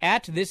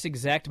 at this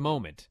exact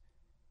moment,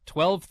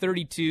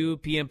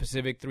 12:32 p.m.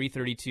 Pacific,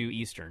 3:32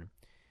 Eastern,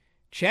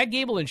 Chad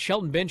Gable and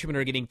Shelton Benjamin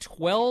are getting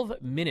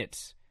 12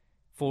 minutes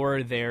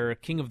for their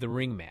King of the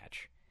Ring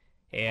match.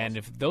 And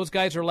if those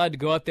guys are allowed to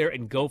go out there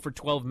and go for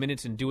 12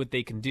 minutes and do what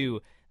they can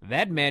do,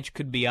 that match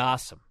could be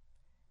awesome.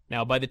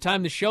 Now, by the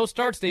time the show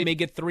starts, they may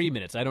get 3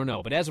 minutes. I don't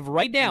know. But as of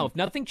right now, if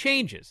nothing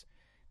changes,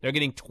 they're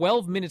getting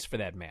 12 minutes for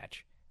that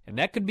match. And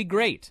that could be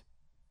great.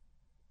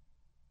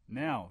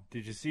 Now,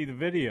 did you see the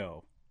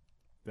video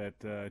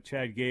that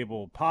Chad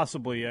Gable,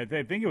 possibly, I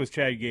think it was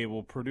Chad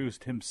Gable,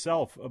 produced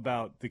himself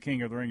about the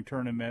King of the Ring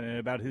tournament and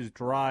about his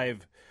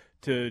drive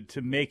to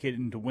make it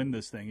and to win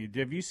this thing?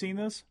 Have you seen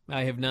this?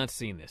 I have not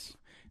seen this.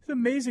 The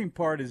amazing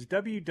part is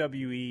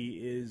WWE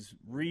is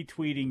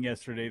retweeting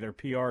yesterday, their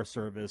PR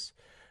service,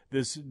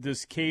 this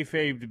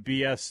kayfabe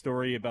BS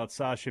story about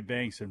Sasha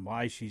Banks and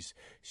why she's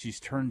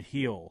turned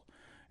heel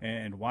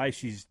and why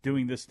she's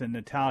doing this to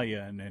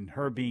Natalya and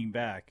her being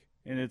back.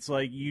 And it's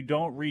like, you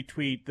don't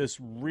retweet this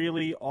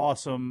really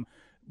awesome,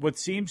 what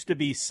seems to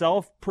be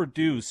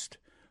self-produced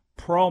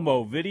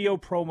video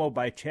promo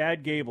by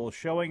Chad Gable,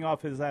 showing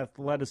off his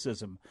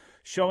athleticism,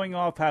 showing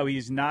off how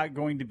he's not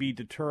going to be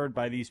deterred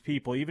by these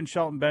people. Even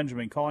Shelton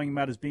Benjamin calling him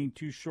out as being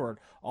too short.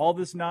 All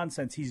this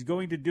nonsense. He's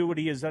going to do what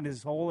he has done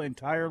his whole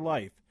entire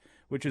life,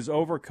 which is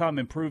overcome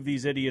and prove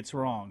these idiots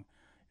wrong.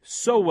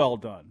 So well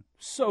done.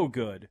 So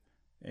good.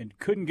 And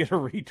couldn't get a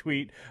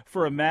retweet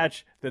for a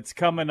match that's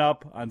coming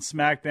up on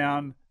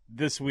SmackDown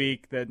this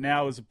week that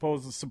now is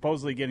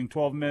supposedly getting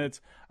 12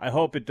 minutes. I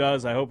hope it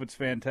does. I hope it's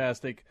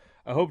fantastic.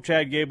 I hope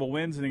Chad Gable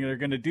wins and they're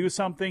going to do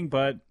something,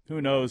 but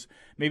who knows?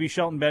 Maybe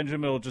Shelton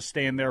Benjamin will just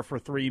stand there for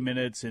 3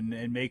 minutes and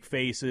make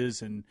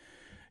faces, and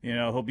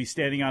he'll be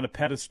standing on a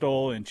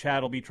pedestal and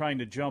Chad will be trying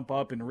to jump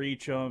up and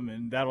reach him,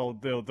 and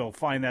they'll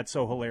find that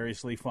so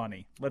hilariously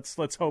funny. Let's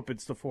hope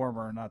it's the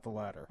former and not the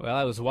latter. Well,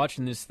 I was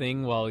watching this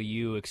thing while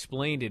you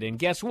explained it, and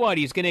guess what?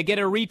 He's going to get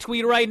a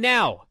retweet right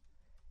now,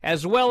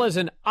 as well as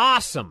an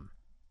awesome.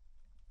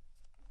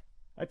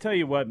 I tell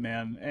you what,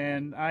 man,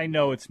 and I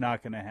know it's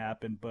not going to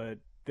happen, but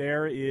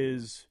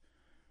there's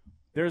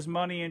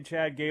money in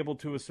Chad Gable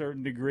to a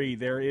certain degree.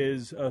 There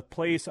is a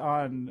place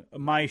on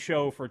my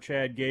show for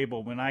Chad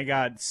Gable when I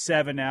got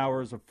 7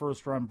 hours of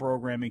first-run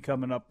programming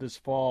coming up this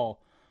fall.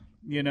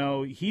 You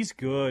know, he's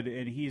good,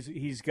 and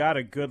he's got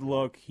a good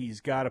look.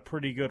 He's got a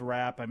pretty good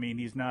rap. I mean,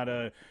 he's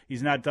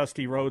not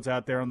Dusty Rhodes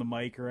out there on the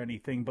mic or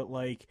anything, but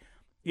like,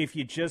 if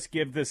you just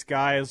give this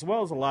guy, as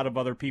well as a lot of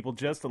other people,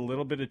 just a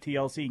little bit of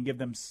TLC and give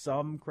them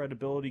some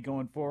credibility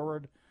going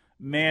forward,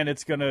 man,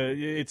 it's gonna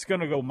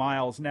go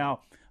miles. Now,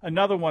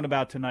 another one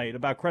about tonight,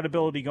 about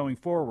credibility going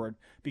forward,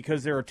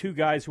 because there are two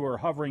guys who are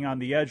hovering on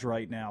the edge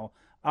right now,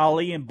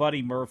 Ali and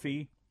Buddy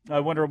Murphy. I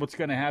wonder what's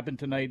going to happen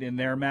tonight in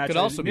their match. Could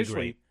also be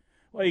great.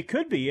 Well, it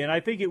could be, and I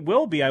think it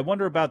will be. I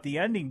wonder about the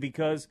ending,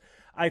 because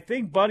I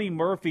think Buddy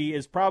Murphy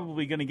is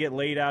probably going to get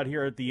laid out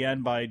here at the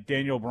end by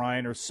Daniel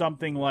Bryan or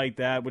something like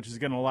that, which is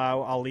going to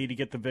allow Ali to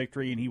get the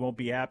victory, and he won't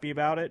be happy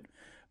about it.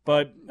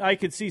 But I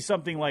could see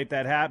something like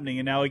that happening.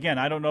 And now, again,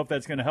 I don't know if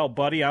that's going to help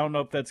Buddy. I don't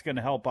know if that's going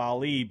to help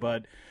Ali.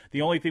 But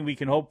the only thing we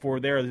can hope for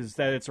there is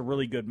that it's a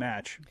really good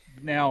match.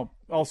 Now,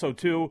 also,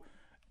 too,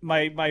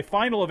 my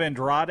final of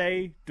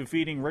Andrade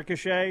defeating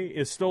Ricochet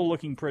is still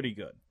looking pretty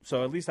good.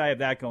 So at least I have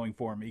that going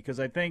for me. Because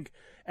I think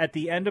at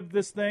the end of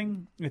this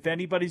thing, if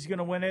anybody's going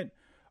to win it,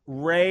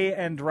 Rey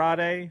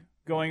Andrade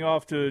going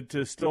off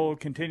to still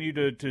continue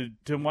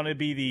to want to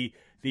be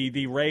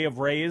the Rey of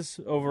Reys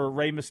over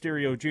Rey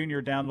Mysterio Jr.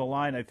 down the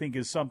line, I think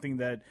is something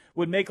that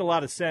would make a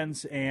lot of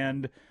sense.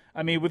 And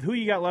I mean, with who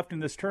you got left in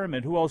this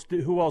tournament, who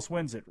else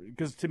wins it?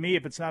 Because to me,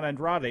 if it's not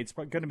Andrade, it's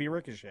going to be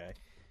Ricochet.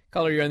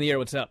 Caller, you're on the air.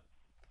 What's up?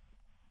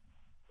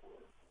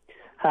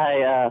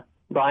 Hi,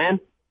 Brian.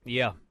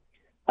 Yeah.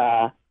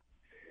 I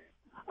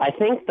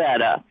think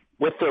that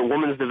with the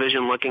women's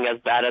division looking as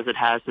bad as it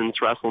has since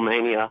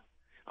WrestleMania,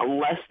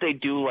 unless they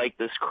do like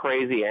this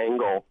crazy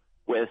angle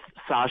with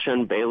Sasha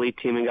and Bayley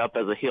teaming up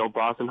as a heel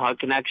Boss and Hug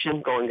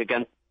connection going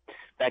against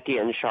Becky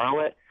and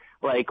Charlotte,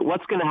 like,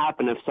 what's going to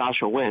happen if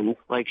Sasha wins?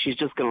 Like, she's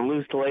just going to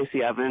lose to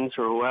Lacey Evans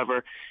or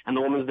whoever, and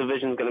the women's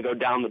division is going to go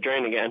down the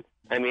drain again.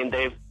 I mean,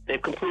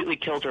 they've completely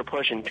killed her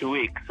push in 2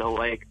 weeks, so,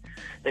 like,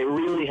 they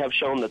really have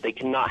shown that they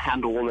cannot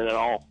handle women at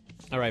all.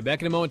 All right,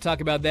 back in a moment, talk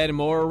about that and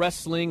more.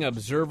 Wrestling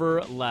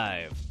Observer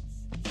Live.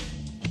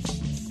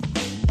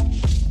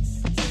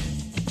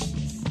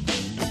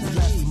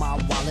 Left my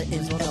wallet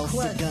in El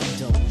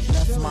Segundo.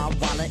 Left my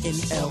wallet in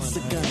El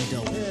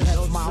Segundo.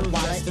 Left my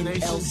wallet in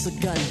El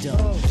Segundo.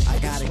 I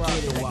gotta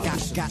get it, I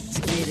got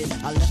to get it.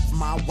 I left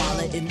my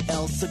wallet in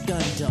El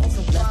Segundo.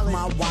 Left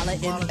my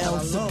wallet in El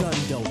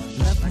Segundo.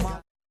 Left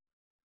my...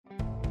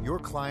 Your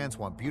clients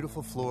want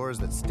beautiful floors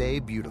that stay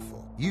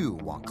beautiful. You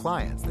want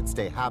clients that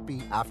stay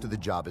happy after the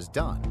job is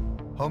done.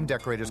 Home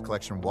Decorators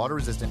Collection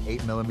water-resistant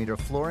 8mm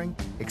flooring,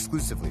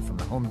 exclusively from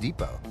the Home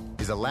Depot,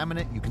 is a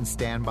laminate you can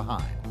stand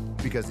behind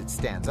because it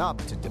stands up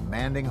to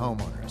demanding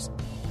homeowners.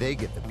 They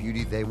get the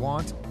beauty they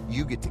want.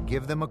 You get to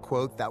give them a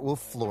quote that will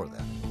floor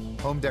them.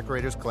 Home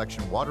Decorators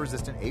Collection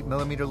water-resistant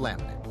 8mm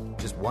laminate,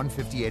 just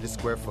 $158 a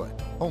square foot,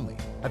 only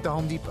at the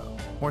Home Depot.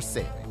 More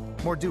saving,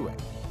 more doing.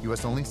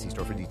 U.S. only. See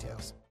store for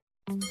details.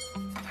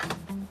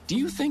 Do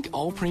you think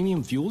all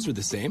premium fuels are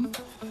the same?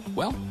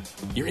 Well,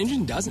 your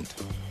engine doesn't.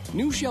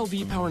 New Shell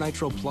V-Power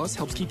Nitro Plus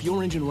helps keep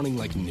your engine running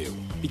like new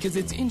because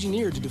it's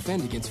engineered to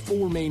defend against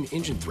 4 main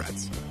engine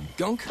threats: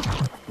 gunk,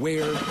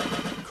 wear,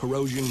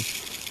 corrosion,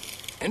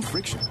 and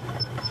friction.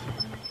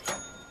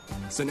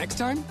 So next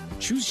time,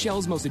 choose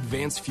Shell's most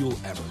advanced fuel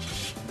ever.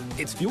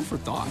 It's fuel for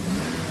thought.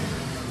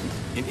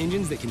 In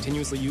engines that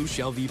continuously use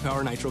Shell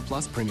V-Power Nitro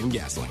Plus premium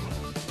gasoline.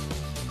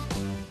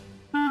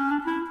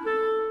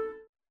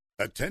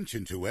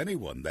 Attention to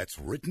anyone that's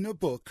written a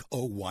book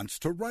or wants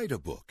to write a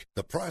book.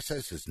 The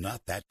process is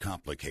not that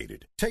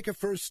complicated. Take a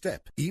first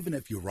step. Even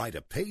if you write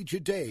a page a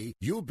day,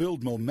 you'll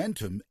build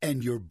momentum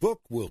and your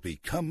book will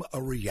become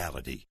a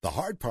reality. The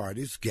hard part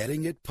is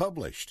getting it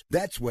published.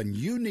 That's when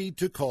you need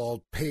to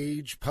call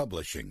Page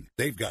Publishing.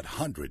 They've got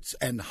hundreds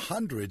and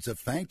hundreds of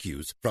thank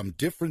yous from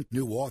different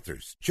new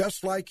authors,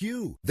 just like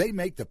you. They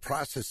make the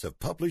process of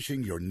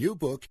publishing your new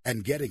book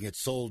and getting it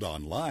sold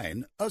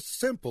online a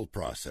simple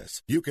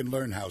process. You can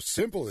learn how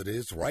simple it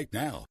is right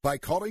now by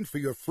calling for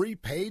your free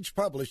Page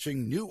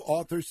Publishing New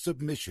Author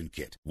Submission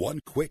Kit. One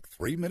quick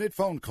 3-minute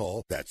phone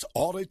call, that's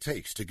all it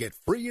takes to get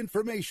free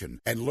information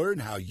and learn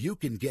how you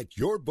can get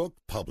your book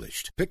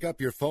published. Pick up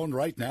your phone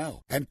right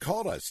now and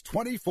call us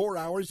 24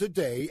 hours a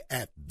day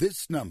at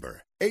this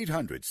number.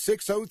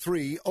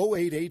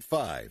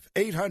 800-603-0885.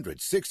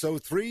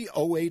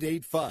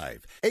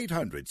 800-603-0885.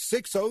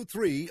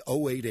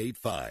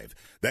 800-603-0885.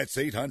 That's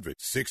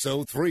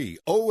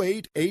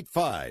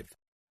 800-603-0885.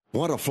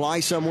 Want to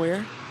fly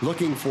somewhere?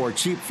 Looking for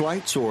cheap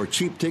flights or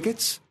cheap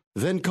tickets?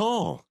 Then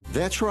call.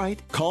 That's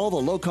right. Call the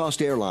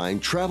low-cost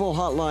airline travel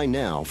hotline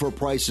now for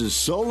prices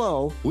so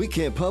low we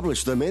can't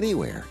publish them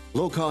anywhere.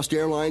 Low Cost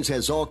Airlines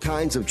has all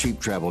kinds of cheap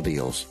travel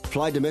deals.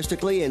 Fly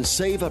domestically and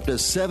save up to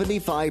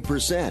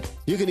 75%.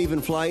 You can even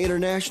fly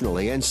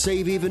internationally and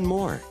save even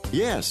more.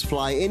 Yes,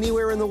 fly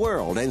anywhere in the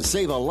world and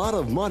save a lot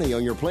of money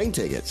on your plane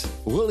tickets.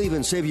 We'll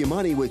even save you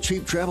money with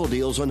cheap travel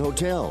deals on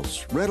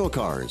hotels, rental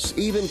cars,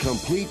 even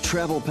complete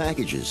travel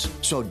packages.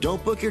 So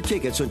don't book your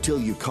tickets until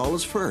you call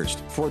us first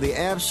for the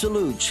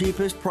absolute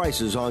cheapest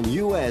prices on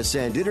U.S.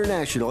 and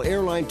international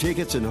airline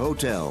tickets and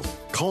hotels.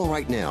 Call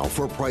right now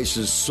for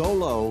prices so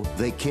low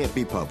they can't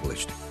be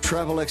published.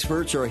 Travel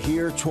experts are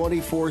here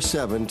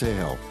 24/7 to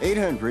help.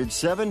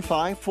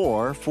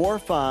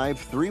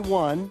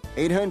 800-754-4531.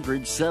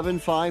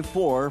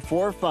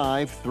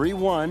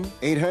 800-754-4531.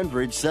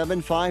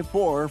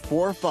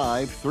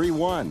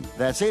 800-754-4531.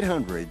 That's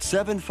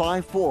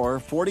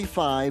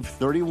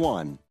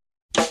 800-754-4531.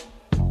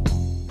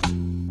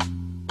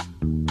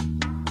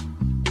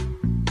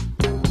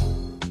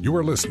 You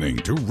are listening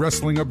to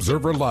Wrestling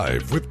Observer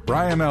Live with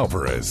Bryan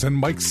Alvarez and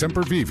Mike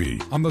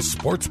Sempervive on the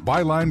Sports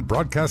Byline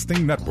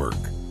Broadcasting Network.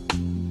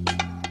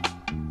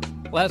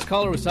 Last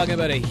caller was talking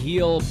about a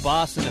heel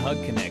boss and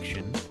hug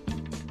connection.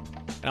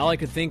 And all I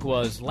could think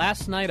was,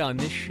 last night on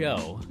this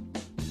show,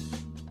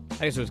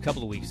 I guess it was a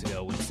couple of weeks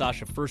ago when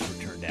Sasha first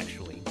returned,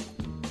 actually.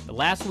 The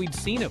last we'd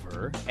seen of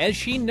her, as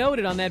she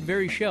noted on that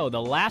very show,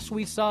 the last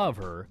we saw of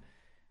her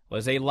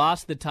was they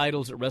lost the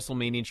titles at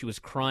WrestleMania and she was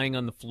crying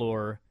on the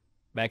floor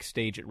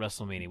backstage at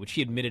WrestleMania, which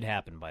she admitted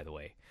happened, by the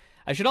way.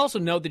 I should also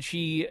note that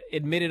she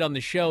admitted on the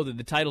show that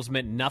the titles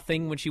meant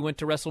nothing when she went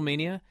to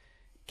WrestleMania.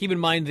 Keep in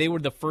mind, they were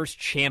the first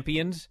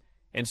champions,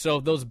 and so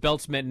if those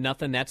belts meant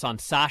nothing, that's on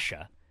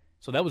Sasha.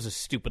 So that was a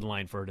stupid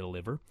line for her to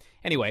deliver.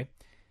 Anyway,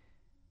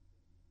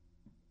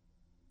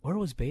 where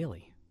was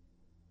Bayley?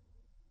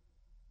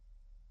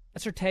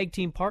 That's her tag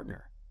team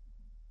partner.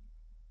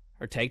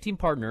 Her tag team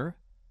partner,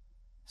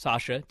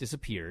 Sasha,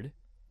 disappeared.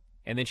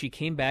 And then she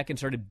came back and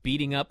started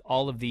beating up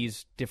all of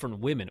these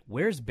different women.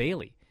 Where's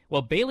Bayley?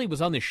 Well, Bayley was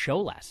on the show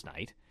last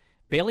night.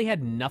 Bayley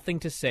had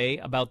nothing to say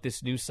about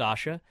this new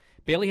Sasha.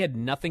 Bayley had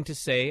nothing to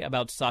say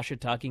about Sasha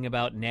talking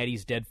about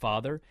Natty's dead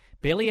father.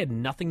 Bayley had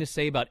nothing to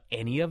say about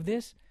any of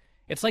this.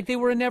 It's like they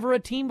were never a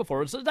team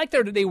before. It's like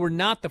they were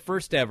not the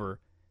first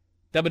ever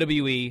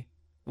WWE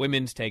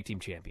Women's Tag Team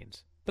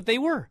Champions. But they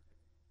were.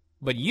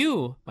 But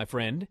you, my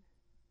friend,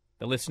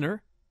 the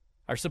listener,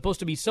 are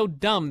supposed to be so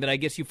dumb that I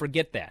guess you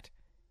forget that.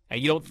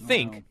 And you don't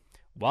think,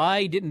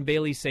 why didn't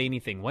Bayley say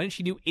anything? Why didn't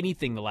she do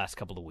anything the last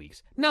couple of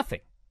weeks?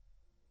 Nothing.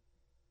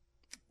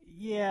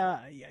 Yeah,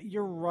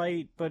 you're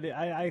right, but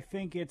I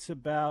think it's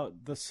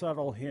about the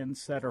subtle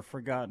hints that are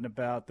forgotten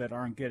about that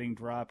aren't getting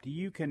dropped.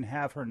 You can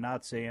have her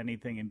not say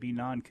anything and be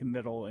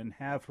non-committal and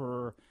have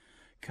her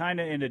kind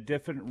of in a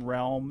different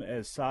realm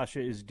as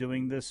Sasha is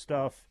doing this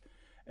stuff,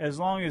 as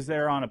long as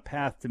they're on a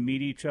path to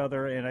meet each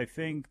other. And I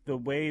think the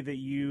way that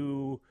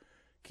you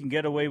can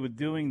get away with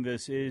doing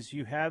this is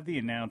you have the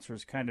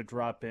announcers kind of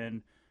drop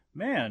in,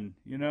 man,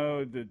 you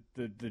know, the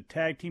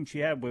tag team she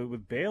had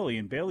with Bayley,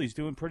 and Bayley's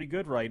doing pretty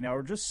good right now,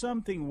 or just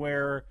something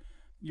where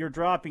you're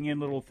dropping in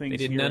little things.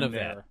 They did none of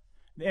that.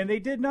 And they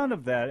did none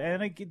of that.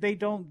 And they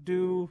don't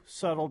do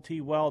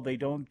subtlety well.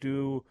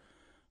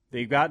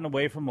 They've gotten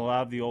away from a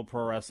lot of the old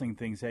pro wrestling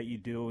things that you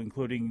do,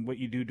 including what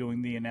you do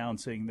doing the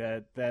announcing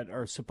that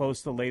are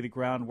supposed to lay the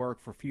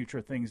groundwork for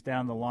future things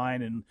down the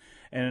line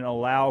and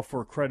allow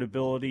for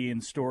credibility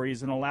in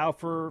stories and allow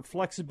for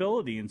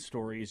flexibility in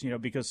stories, you know,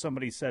 because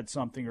somebody said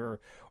something or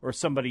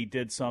somebody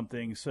did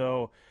something.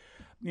 So,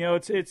 you know,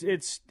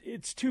 it's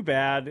too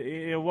bad.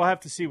 We'll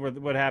have to see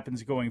what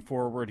happens going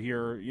forward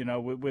here, you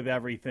know, with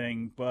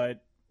everything.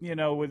 But, you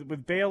know,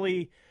 with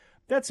Bayley,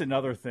 that's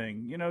another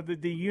thing. You know,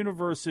 the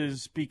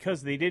universes,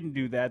 because they didn't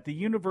do that, the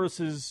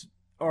universes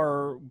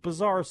are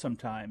bizarre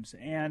sometimes.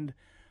 And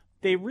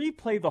they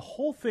replay the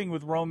whole thing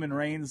with Roman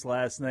Reigns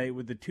last night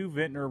with the 2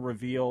 Vintner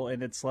reveal.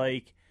 And it's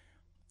like,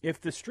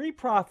 if the Street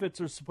Profits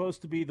are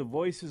supposed to be the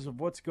voices of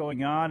what's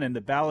going on and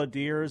the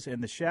Balladeers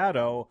and the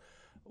Shadow,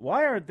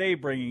 why aren't they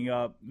bringing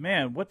up,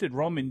 man,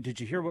 did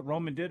you hear what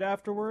Roman did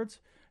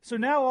afterwards? So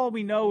now all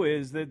we know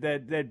is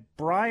that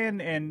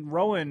Bryan and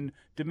Rowan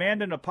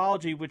demand an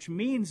apology, which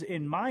means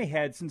in my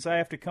head, since I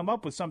have to come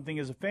up with something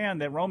as a fan,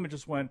 that Roman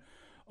just went,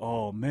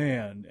 oh,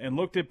 man, and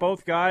looked at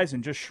both guys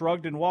and just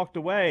shrugged and walked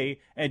away,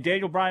 and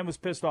Daniel Bryan was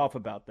pissed off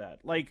about that.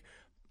 Like,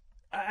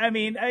 I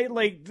mean,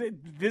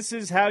 this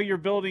is how you're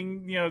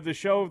building, you know, the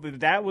show.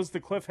 That was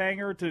the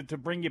cliffhanger to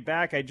bring you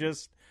back.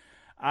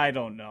 I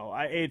don't know.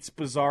 It's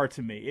bizarre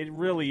to me. It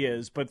really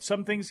is. But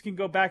some things can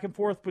go back and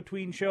forth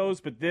between shows,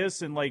 but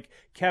this and like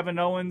Kevin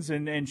Owens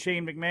and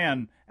Shane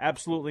McMahon,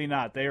 absolutely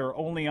not. They are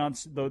only on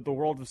the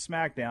World of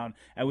SmackDown,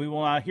 and we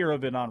will not hear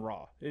of it on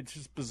Raw. It's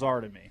just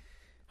bizarre to me.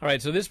 All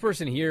right, so this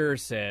person here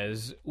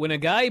says, when a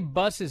guy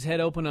busts his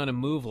head open on a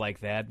move like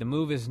that, the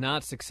move is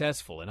not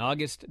successful. In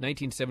August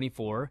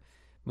 1974,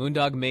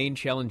 Moondog Mayne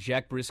challenged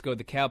Jack Briscoe at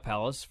the Cow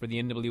Palace for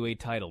the NWA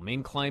title.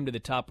 Mayne climbed to the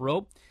top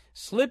rope,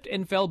 slipped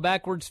and fell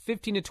backwards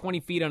 15 to 20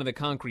 feet onto the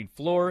concrete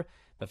floor.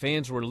 The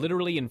fans were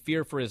literally in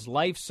fear for his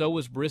life. So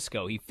was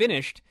Briscoe. He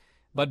finished,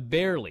 but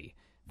barely.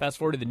 Fast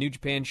forward to the New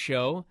Japan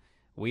show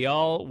we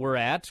all were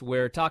at,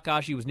 where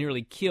Takahashi was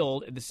nearly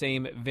killed at the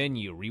same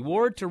venue.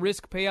 Reward to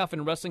risk payoff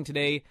in wrestling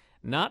today,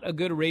 not a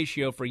good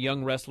ratio for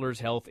young wrestlers'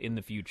 health in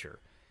the future.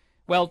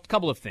 Well, a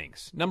couple of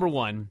things. Number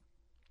one,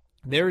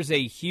 there is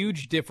a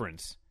huge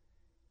difference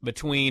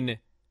between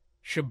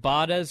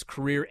Shibata's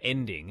career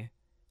ending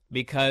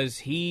because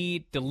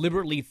he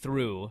deliberately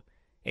threw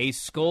a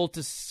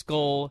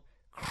skull-to-skull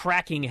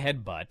cracking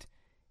headbutt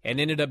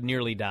and ended up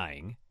nearly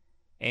dying,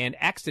 and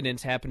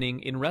accidents happening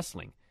in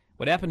wrestling.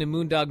 What happened to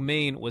Moondog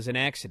Mayne was an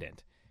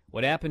accident.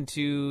 What happened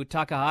to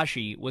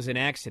Takahashi was an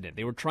accident.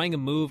 They were trying to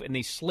move and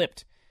they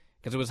slipped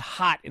because it was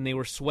hot and they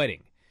were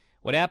sweating.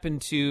 What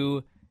happened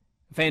to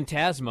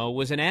Phantasmo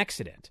was an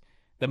accident.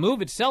 The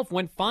move itself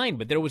went fine,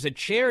 but there was a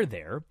chair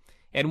there,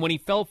 and when he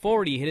fell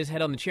forward, he hit his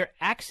head on the chair.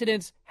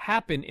 Accidents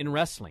happen in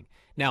wrestling.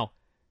 Now,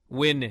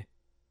 when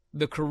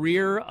the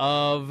career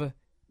of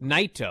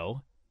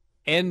Naito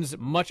ends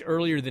much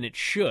earlier than it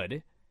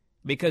should,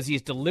 because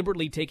he's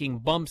deliberately taking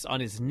bumps on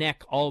his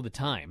neck all the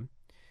time,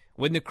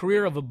 when the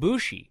career of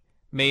Ibushi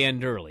may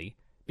end early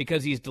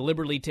because he's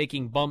deliberately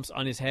taking bumps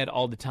on his head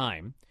all the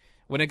time,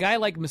 when a guy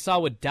like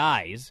Misawa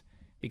dies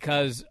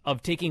because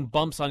of taking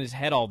bumps on his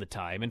head all the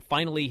time, and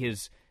finally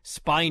his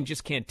spine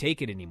just can't take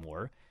it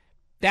anymore,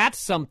 that's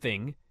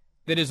something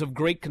that is of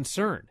great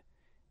concern.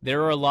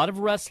 There are a lot of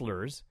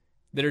wrestlers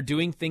that are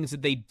doing things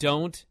that they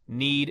don't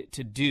need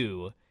to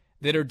do,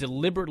 that are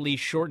deliberately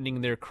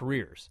shortening their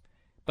careers.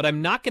 But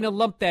I'm not going to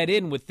lump that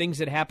in with things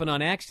that happen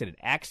on accident.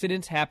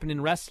 Accidents happen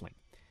in wrestling.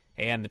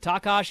 And the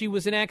Takahashi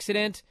was an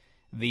accident,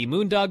 the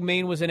Moondog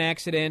Mayne was an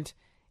accident,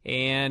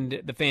 and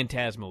the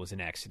Phantasma was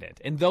an accident.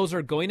 And those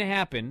are going to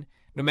happen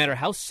no matter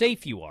how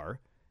safe you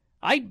are.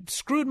 I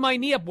screwed my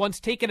knee up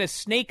once taking a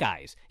snake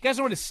eyes. You guys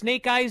know what a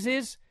snake eyes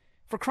is?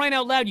 For crying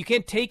out loud, you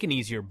can't take an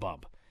easier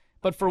bump.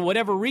 But for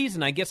whatever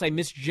reason, I guess I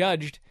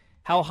misjudged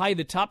how high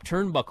the top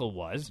turnbuckle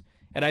was,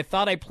 and I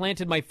thought I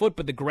planted my foot,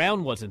 but the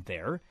ground wasn't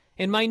there,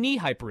 and my knee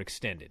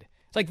hyperextended.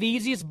 It's like the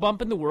easiest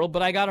bump in the world,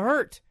 but I got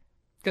hurt.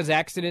 Because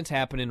accidents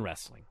happen in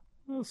wrestling.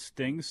 Well,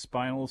 Sting's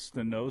spinal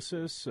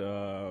stenosis,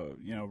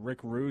 Rick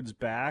Rude's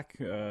back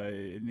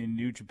in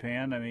New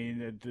Japan. I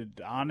mean,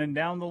 on and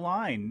down the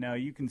line. Now,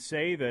 you can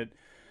say that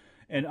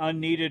an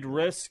unneeded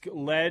risk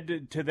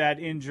led to that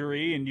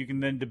injury, and you can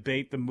then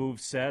debate the move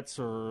sets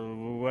or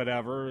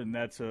whatever, and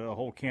that's a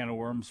whole can of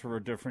worms for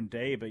a different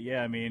day. But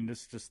yeah, I mean,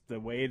 it's just the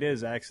way it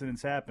is.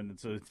 Accidents happen.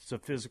 It's a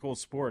physical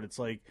sport. It's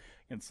like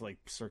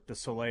Cirque du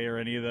Soleil or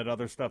any of that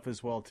other stuff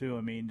as well too.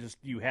 I mean, just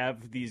you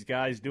have these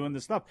guys doing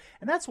this stuff,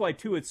 and that's why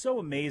too it's so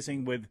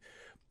amazing with,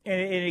 and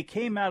it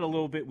came out a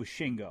little bit with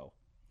Shingo.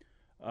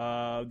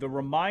 The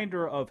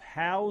reminder of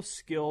how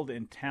skilled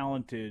and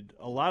talented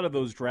a lot of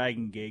those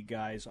Dragon Gate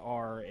guys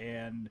are,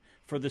 and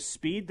for the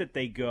speed that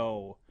they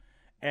go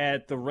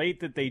at the rate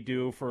that they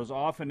do for as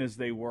often as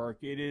they work,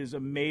 it is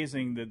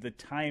amazing the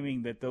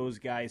timing that those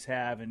guys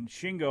have. And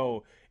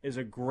Shingo is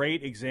a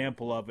great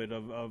example of it,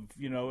 of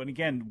and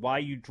again, why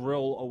you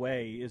drill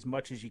away as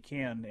much as you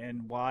can,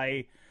 and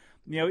why,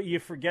 you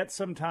forget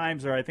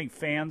sometimes, or I think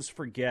fans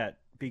forget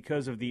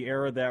because of the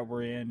era that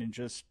we're in, and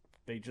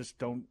they just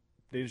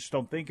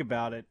don't think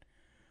about it.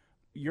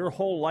 Your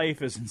whole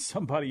life is in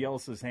somebody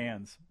else's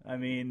hands. I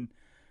mean,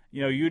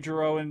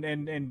 Yujiro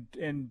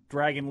and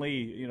Dragon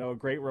Lee, a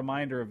great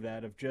reminder of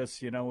that, of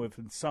just, if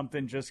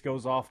something just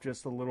goes off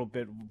just a little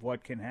bit,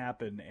 what can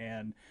happen.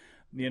 And,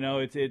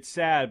 it's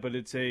sad, but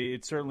it's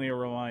certainly a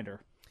reminder.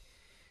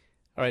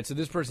 All right, so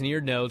this person here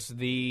notes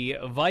the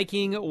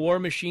Viking War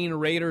Machine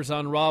Raiders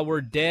on Raw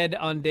were dead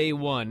on day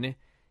one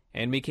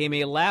and became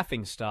a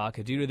laughingstock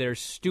due to their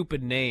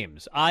stupid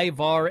names,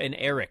 Ivar and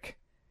Eric.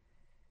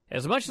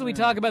 As much as we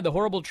talk about the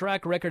horrible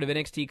track record of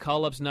NXT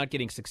call-ups not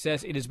getting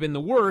success, it has been the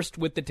worst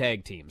with the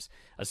tag teams.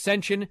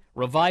 Ascension,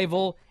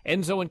 Revival,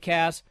 Enzo and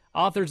Cass,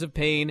 Authors of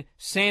Pain,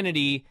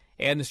 Sanity,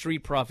 and the Street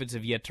Profits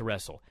have yet to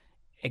wrestle.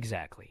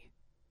 Exactly.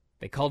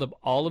 They called up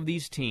all of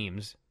these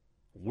teams.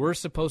 We're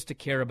supposed to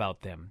care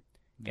about them,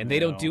 and they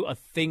don't do a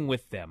thing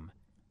with them.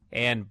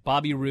 And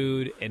Bobby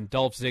Roode and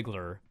Dolph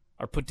Ziggler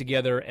are put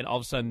together, and all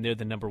of a sudden they're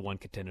the number one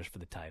contenders for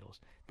the titles.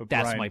 But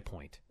that's Brian, my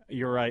point.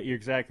 You're right. You're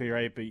exactly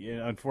right. But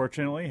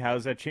unfortunately, how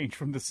does that change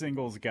from the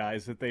singles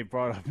guys that they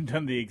brought up and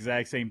done the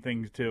exact same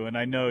things to? And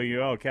I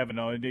know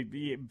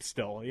Kevin,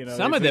 still,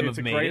 some of them have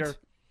made it.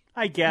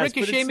 I guess.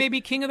 Ricochet may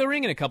be king of the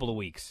ring in a couple of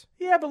weeks.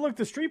 Yeah, but look,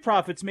 the Street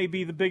Profits may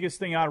be the biggest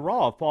thing on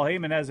Raw if Paul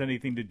Heyman has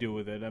anything to do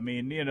with it. I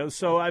mean,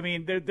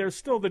 there's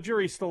still, the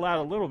jury's still out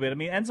a little bit. I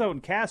mean, Enzo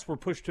and Cass were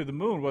pushed to the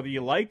moon. Whether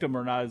you liked them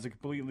or not is a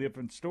completely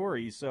different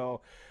story.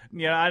 So,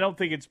 I don't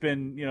think it's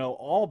been,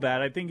 all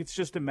bad. I think it's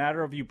just a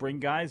matter of you bring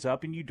guys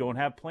up and you don't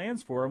have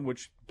plans for them,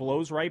 which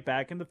blows right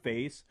back in the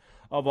face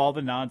of all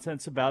the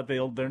nonsense about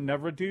they're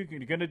never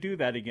going to do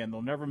that again.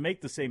 They'll never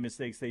make the same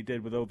mistakes they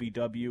did with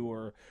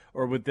OVW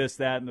or with this,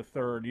 that, and the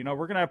third. We're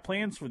going to have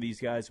plans for these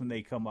guys when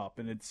they come up.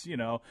 And it's,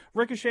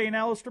 Ricochet and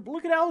Aleister.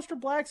 Look at Aleister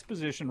Black's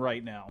position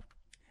right now.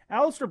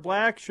 Aleister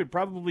Black should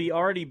probably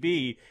already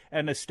be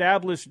an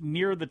established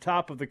near the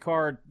top of the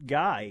card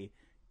guy.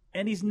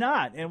 And he's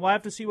not. And we'll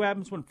have to see what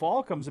happens when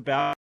fall comes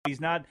about.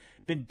 He's not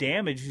been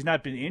damaged. He's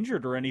not been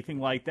injured or anything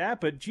like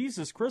that. But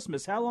Jesus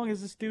Christmas, how long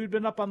has this dude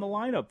been up on the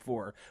lineup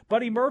for?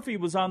 Buddy Murphy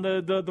was on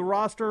the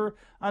roster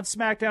on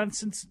SmackDown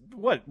since,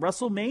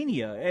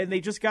 WrestleMania. And they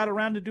just got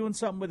around to doing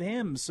something with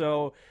him.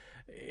 So,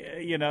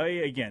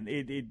 again,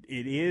 it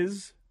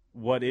is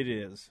what it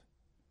is.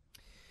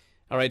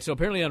 All right, so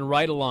apparently on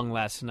Ride Along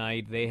last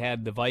night, they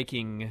had the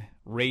Viking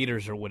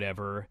Raiders or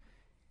whatever.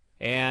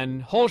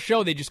 And whole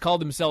show, they just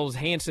called themselves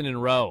Hanson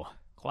and Rowe.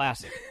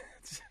 Classic.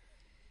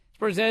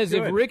 Spurs says,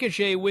 if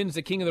Ricochet wins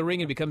the King of the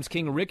Ring and becomes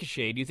King of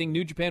Ricochet, do you think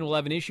New Japan will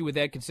have an issue with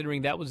that,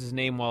 considering that was his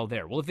name while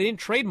there? Well, if they didn't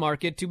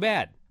trademark it, too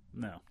bad.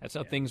 No. That's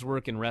how things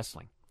work in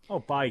wrestling. Oh,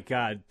 by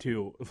God,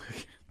 too.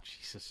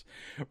 Jesus.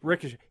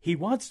 Ricochet, he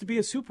wants to be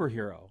a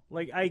superhero.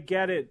 Like, I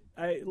get it.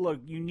 Look,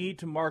 you need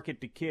to market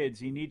to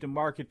kids. You need to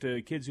market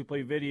to kids who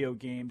play video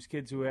games,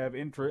 kids who have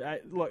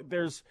interest. Look,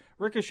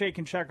 Ricochet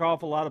can check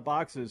off a lot of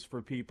boxes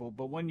for people,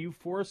 but when you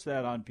force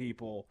that on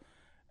people,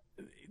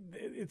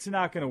 it's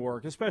not going to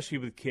work, especially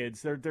with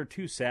kids. They're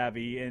too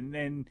savvy,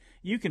 and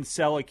you can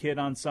sell a kid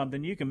on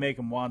something, you can make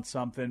them want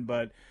something,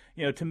 but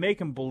to make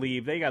them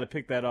believe, they got to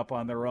pick that up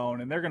on their own,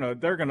 and they're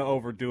gonna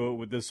overdo it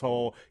with this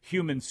whole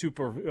human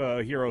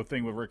superhero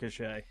thing with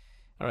Ricochet.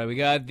 All right, we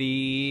got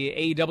the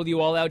AEW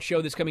All Out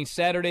show this coming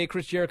Saturday.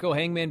 Chris Jericho,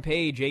 Hangman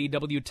Page,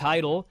 AEW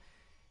title.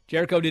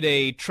 Jericho did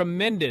a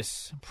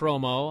tremendous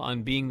promo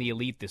on Being the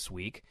Elite this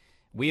week.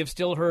 We have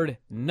still heard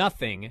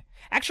nothing.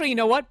 Actually, you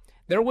know what?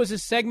 There was a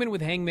segment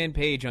with Hangman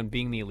Page on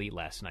Being the Elite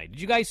last night.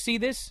 Did you guys see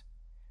this?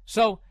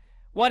 So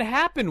what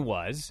happened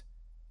was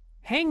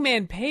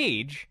Hangman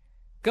Page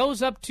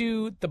goes up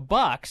to the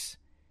Bucks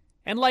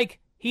and,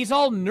 he's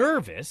all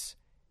nervous,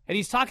 and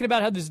he's talking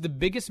about how this is the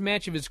biggest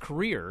match of his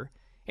career,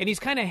 and he's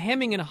kind of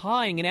hemming and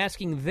hawing and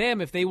asking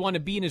them if they want to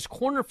be in his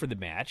corner for the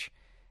match.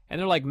 And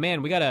they're like,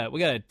 man, we got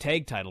a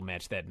tag title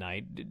match that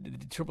night,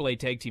 AAA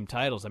tag team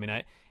titles.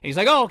 And he's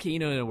like, oh, okay,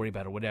 don't worry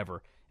about it,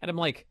 whatever. And I'm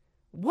like,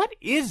 what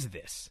is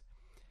this?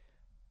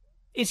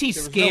 Is he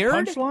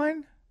scared? No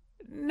punchline?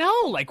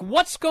 No,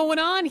 what's going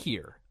on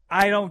here?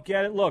 I don't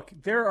get it. Look,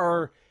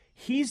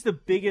 he's the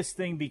biggest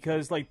thing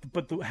because,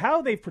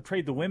 how they've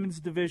portrayed the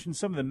women's division,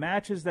 some of the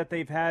matches that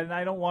they've had, and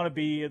I don't want to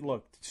be,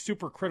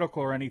 super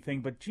critical or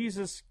anything, but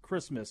Jesus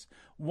Christmas,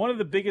 one of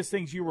the biggest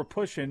things you were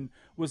pushing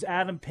was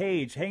Adam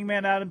Page,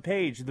 Hangman Adam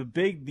Page,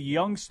 the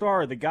young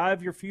star, the guy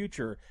of your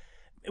future.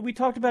 We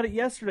talked about it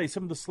yesterday,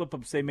 some of the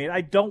slip-ups they made.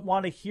 I don't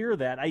want to hear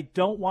that. I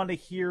don't want to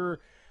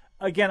hear...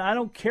 Again, I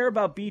don't care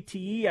about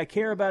BTE. I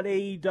care about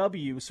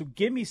AEW. So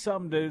give me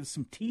some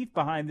teeth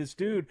behind this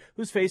dude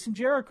who's facing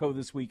Jericho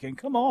this weekend.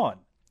 Come on.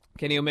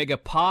 Kenny Omega,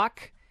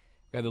 Pac.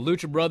 Got the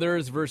Lucha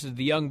Brothers versus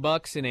the Young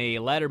Bucks in a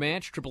ladder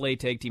match, AAA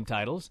tag team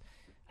titles.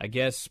 I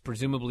guess,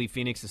 presumably,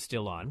 Phoenix is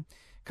still on.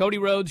 Cody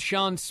Rhodes,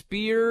 Shawn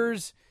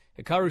Spears,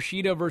 Hikaru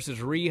Shida versus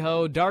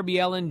Riho, Darby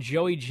Allin,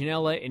 Joey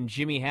Janela, and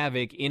Jimmy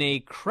Havoc in a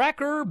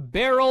Cracker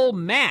Barrel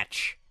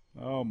match.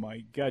 Oh,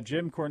 my God.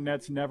 Jim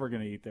Cornette's never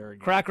going to eat there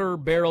again. Cracker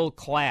Barrel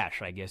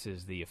Clash, I guess,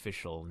 is the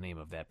official name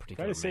of that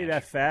particular match. Try to say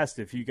that fast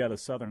if you got a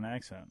southern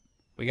accent.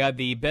 We got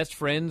the Best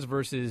Friends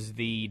versus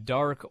the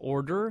Dark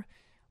Order.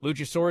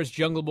 Luchasaurus,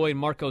 Jungle Boy, and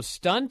Marco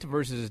Stunt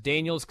versus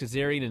Daniels,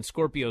 Kazarian, and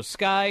Scorpio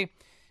Sky.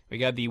 We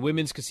got the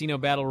Women's Casino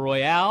Battle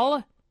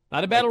Royale.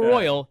 Not a Battle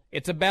Royal.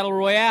 It's a Battle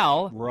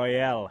Royale.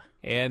 Royale.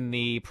 And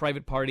the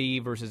Private Party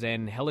versus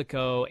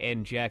Angelico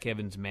and Jack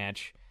Evans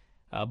match.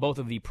 Both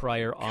of the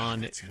prior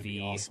on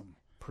the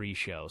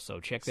pre-show. So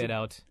check that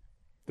out.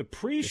 The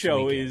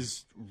pre-show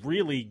is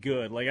really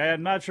good.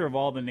 I'm not sure of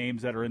all the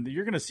names that are in there.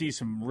 You're going to see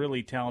some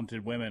really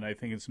talented women, I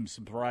think, and some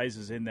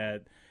surprises in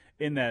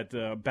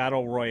that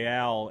Battle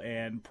Royale.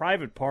 And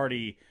Private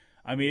Party,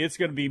 it's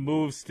going to be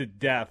moves to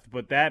death,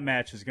 but that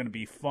match is going to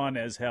be fun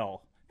as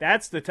hell.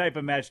 That's the type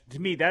of match,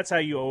 to me, that's how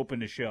you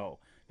open a show.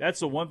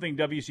 That's the one thing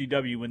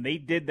WCW, when they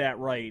did that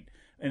right,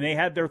 and they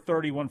had their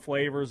 31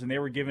 flavors, and they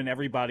were giving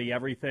everybody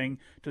everything.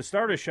 To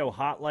start a show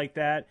hot like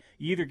that,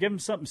 you either give them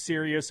something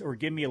serious or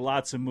give me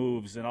lots of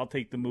moves, and I'll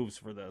take the moves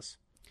for this.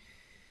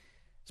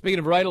 Speaking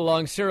of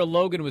ride-along, Sarah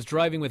Logan was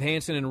driving with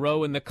Hanson and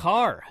Rowe in the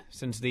car.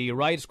 Since the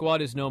Ride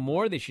Squad is no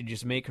more, they should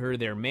just make her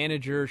their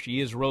manager. She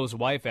is Rowe's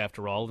wife,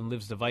 after all, and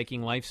lives the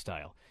Viking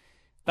lifestyle.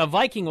 The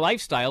Viking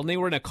lifestyle, and they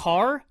were in a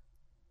car?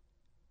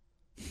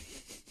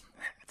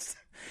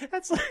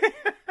 That's like...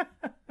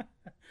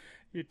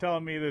 You're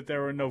telling me that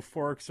there were no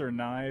forks or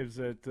knives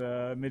at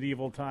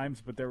medieval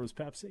times, but there was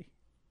Pepsi?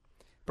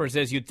 Burr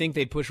says you'd think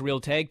they'd push real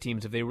tag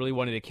teams if they really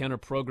wanted to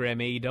counter-program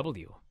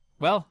AEW.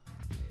 Well,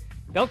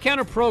 they'll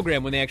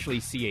counter-program when they actually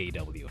see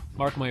AEW.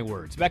 Mark my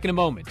words. Back in a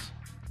moment.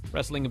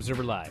 Wrestling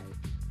Observer Live.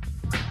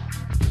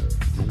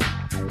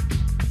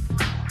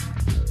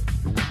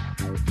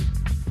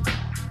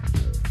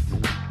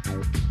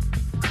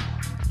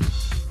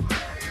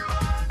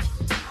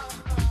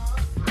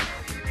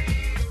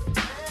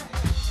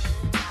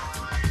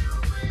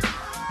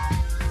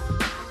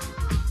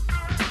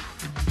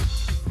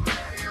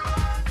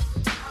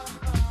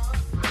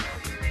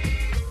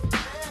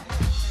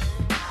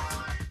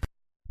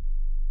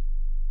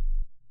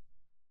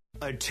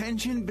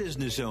 Attention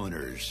business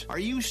owners. Are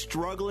you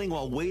struggling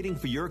while waiting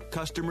for your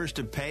customers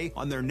to pay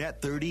on their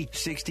net 30,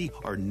 60,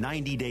 or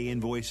 90-day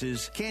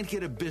invoices? Can't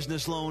get a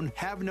business loan?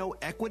 Have no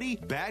equity?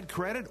 Bad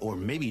credit? Or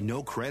maybe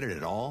no credit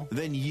at all?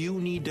 Then you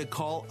need to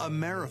call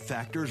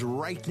AmeriFactors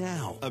right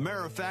now.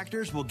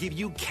 AmeriFactors will give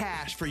you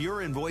cash for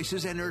your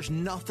invoices and there's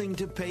nothing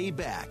to pay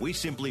back. We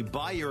simply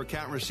buy your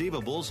account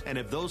receivables, and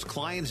if those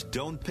clients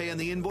don't pay on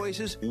the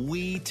invoices,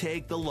 we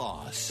take the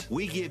loss.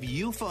 We give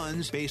you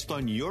funds based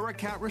on your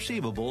account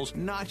receivables,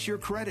 not your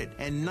credit.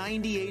 And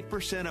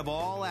 98% of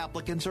all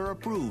applicants are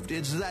approved.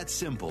 It's that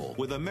simple.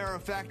 With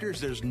AmeriFactors,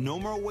 there's no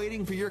more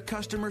waiting for your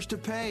customers to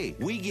pay.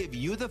 We give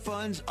you the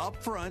funds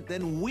up front,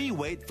 then we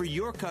wait for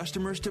your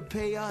customers to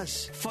pay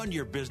us. Fund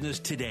your business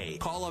today.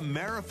 Call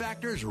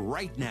AmeriFactors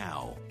right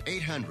now.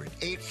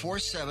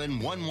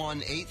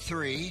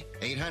 800-847-1183.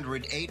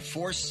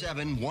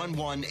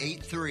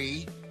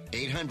 800-847-1183.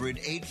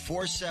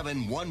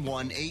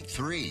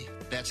 800-847-1183.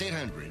 That's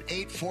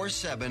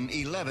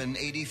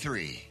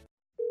 800-847-1183.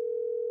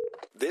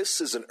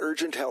 This is an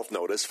urgent health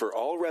notice for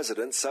all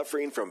residents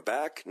suffering from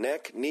back,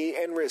 neck, knee,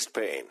 and wrist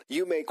pain.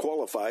 You may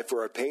qualify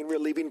for a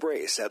pain-relieving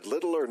brace at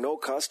little or no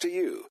cost to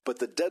you, but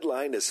the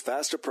deadline is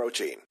fast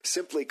approaching.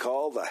 Simply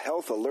call the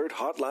Health Alert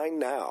Hotline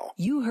now.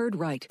 You heard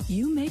right.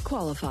 You may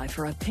qualify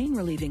for a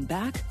pain-relieving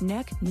back,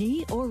 neck,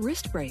 knee, or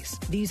wrist brace.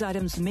 These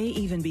items may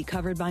even be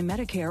covered by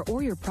Medicare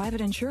or your private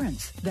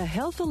insurance. The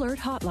Health Alert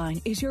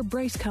Hotline is your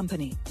brace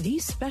company.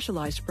 These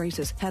specialized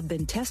braces have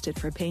been tested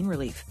for pain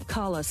relief.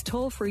 Call us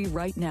toll-free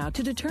right now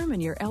to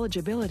determine your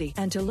eligibility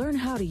and to learn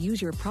how to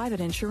use your private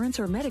insurance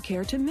or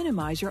Medicare to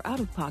minimize your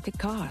out-of-pocket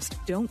cost.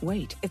 Don't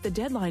wait. If the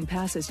deadline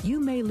passes,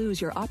 you may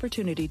lose your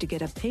opportunity to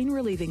get a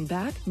pain-relieving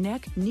back,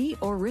 neck, knee,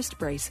 or wrist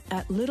brace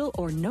at little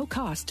or no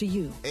cost to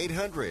you.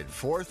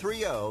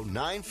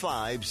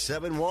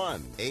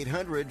 800-430-9571.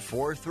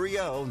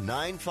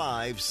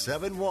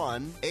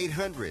 800-430-9571.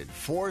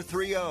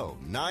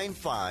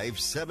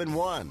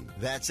 800-430-9571.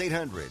 That's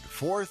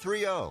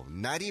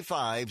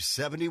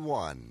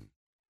 800-430-9571.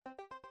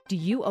 Do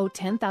you owe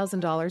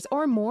 $10,000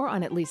 or more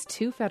on at least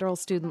 2 federal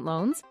student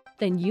loans?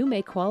 Then you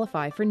may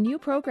qualify for new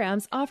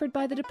programs offered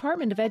by the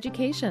Department of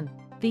Education.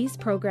 These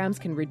programs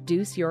can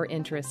reduce your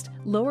interest,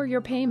 lower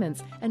your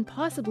payments, and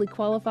possibly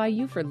qualify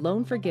you for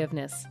loan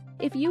forgiveness.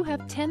 If you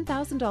have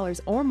 $10,000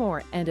 or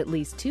more and at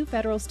least 2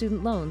 federal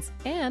student loans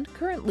and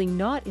currently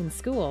not in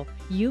school,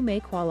 you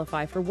may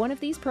qualify for one of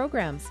these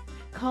programs.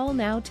 Call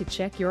now to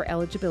check your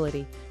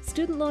eligibility.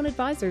 Student loan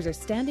advisors are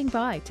standing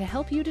by to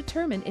help you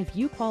determine if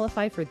you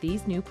qualify for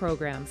these new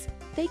programs.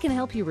 They can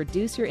help you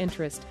reduce your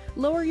interest,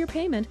 lower your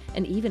payment,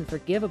 and even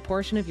forgive a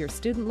portion of your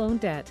student loan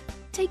debt.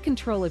 Take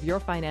control of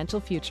your financial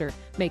future.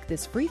 Make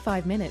this free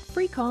 5-minute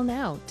free call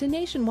now to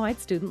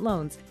Nationwide Student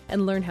Loans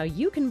and learn how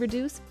you can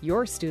reduce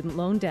your student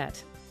loan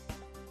debt.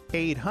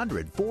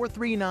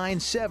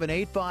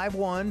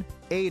 800-439-7851.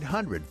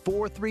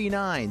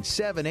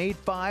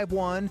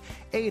 800-439-7851.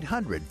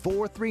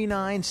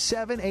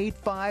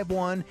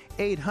 800-439-7851.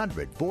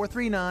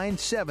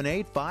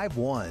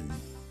 800-439-7851.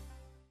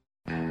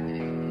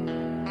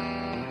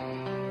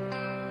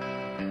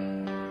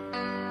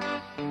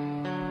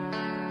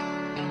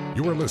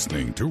 You are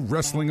listening to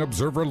Wrestling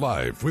Observer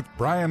Live with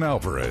Bryan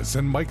Alvarez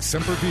and Mike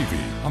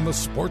Sempervive on the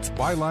Sports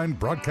Byline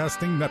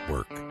Broadcasting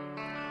Network.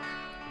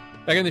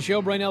 Back on the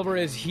show, Bryan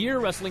Alvarez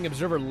here, Wrestling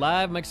Observer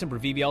Live. Mike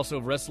Sempervive, also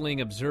of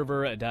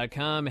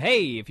WrestlingObserver.com.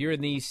 Hey, if you're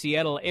in the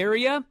Seattle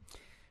area,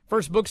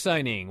 first book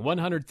signing,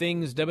 100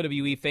 Things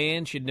WWE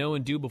Fans Should Know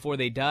and Do Before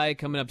They Die,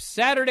 coming up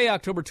Saturday,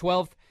 October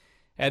 12th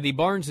at the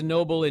Barnes &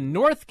 Noble in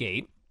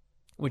Northgate,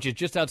 which is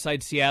just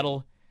outside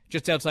Seattle,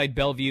 just outside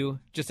Bellevue,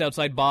 just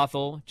outside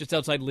Bothell, just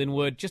outside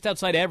Linwood, just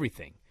outside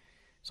everything.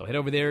 So head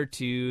over there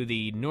to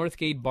the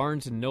Northgate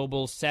Barnes &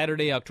 Noble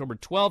Saturday, October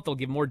 12th. They'll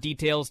give more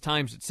details,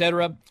 times,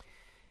 etc.,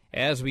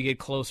 as we get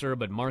closer,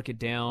 but mark it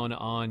down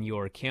on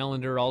your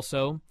calendar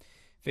also.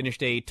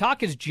 Finished a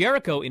Talk is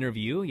Jericho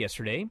interview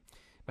yesterday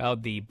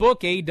about the book,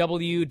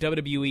 AEW,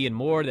 WWE, and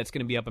more. That's going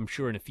to be up, I'm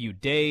sure, in a few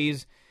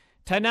days.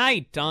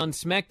 Tonight on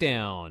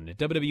SmackDown,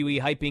 WWE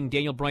hyping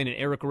Daniel Bryan and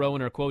Eric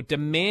Rowan are, quote,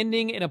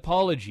 demanding an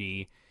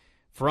apology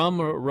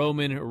from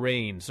Roman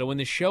Reigns. So when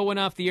the show went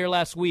off the air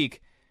last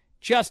week,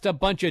 just a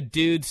bunch of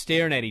dudes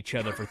staring at each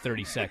other for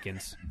 30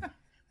 seconds.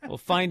 We'll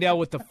find out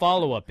what the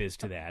follow-up is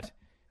to that.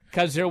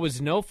 Because there was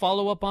no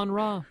follow-up on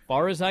Raw.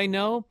 Far as I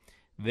know,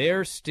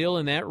 they're still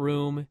in that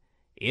room,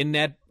 in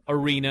that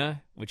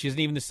arena, which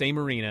isn't even the same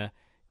arena,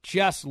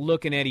 just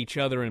looking at each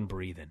other and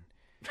breathing.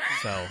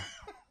 So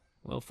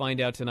we'll find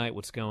out tonight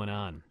what's going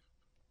on.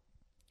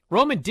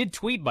 Roman did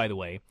tweet, by the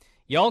way.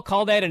 Y'all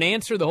call that an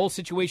answer? The whole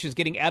situation is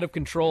getting out of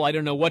control. I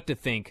don't know what to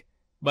think,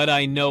 but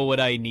I know what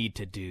I need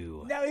to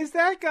do. Now, is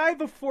that guy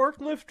the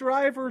forklift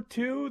driver,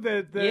 too?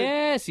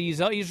 Yes, he's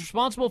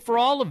responsible for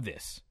all of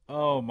this.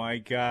 Oh, my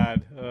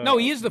God. No,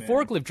 he is the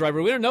forklift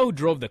driver. We don't know who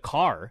drove the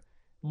car.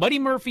 Buddy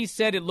Murphy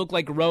said it looked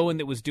like Rowan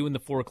that was doing the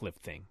forklift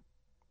thing.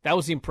 That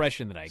was the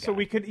impression that I got. So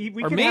we could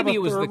or maybe have a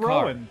it was the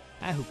car. Rowan.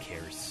 Who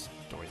cares?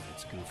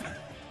 Storyline's goofy.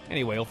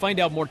 Anyway, we'll find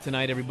out more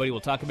tonight, everybody.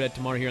 We'll talk about it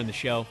tomorrow here on the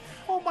show.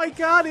 Oh, my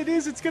God, it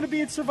is. It's going to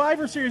be at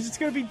Survivor Series. It's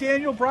going to be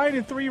Daniel Bryan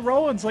and 3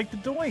 Rowans like the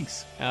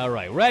Doinks. All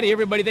right. Ready,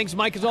 everybody. Thanks,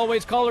 Mike, as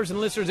always. Callers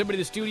and listeners, everybody in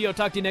the studio.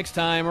 Talk to you next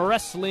time.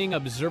 Wrestling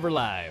Observer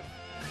Live.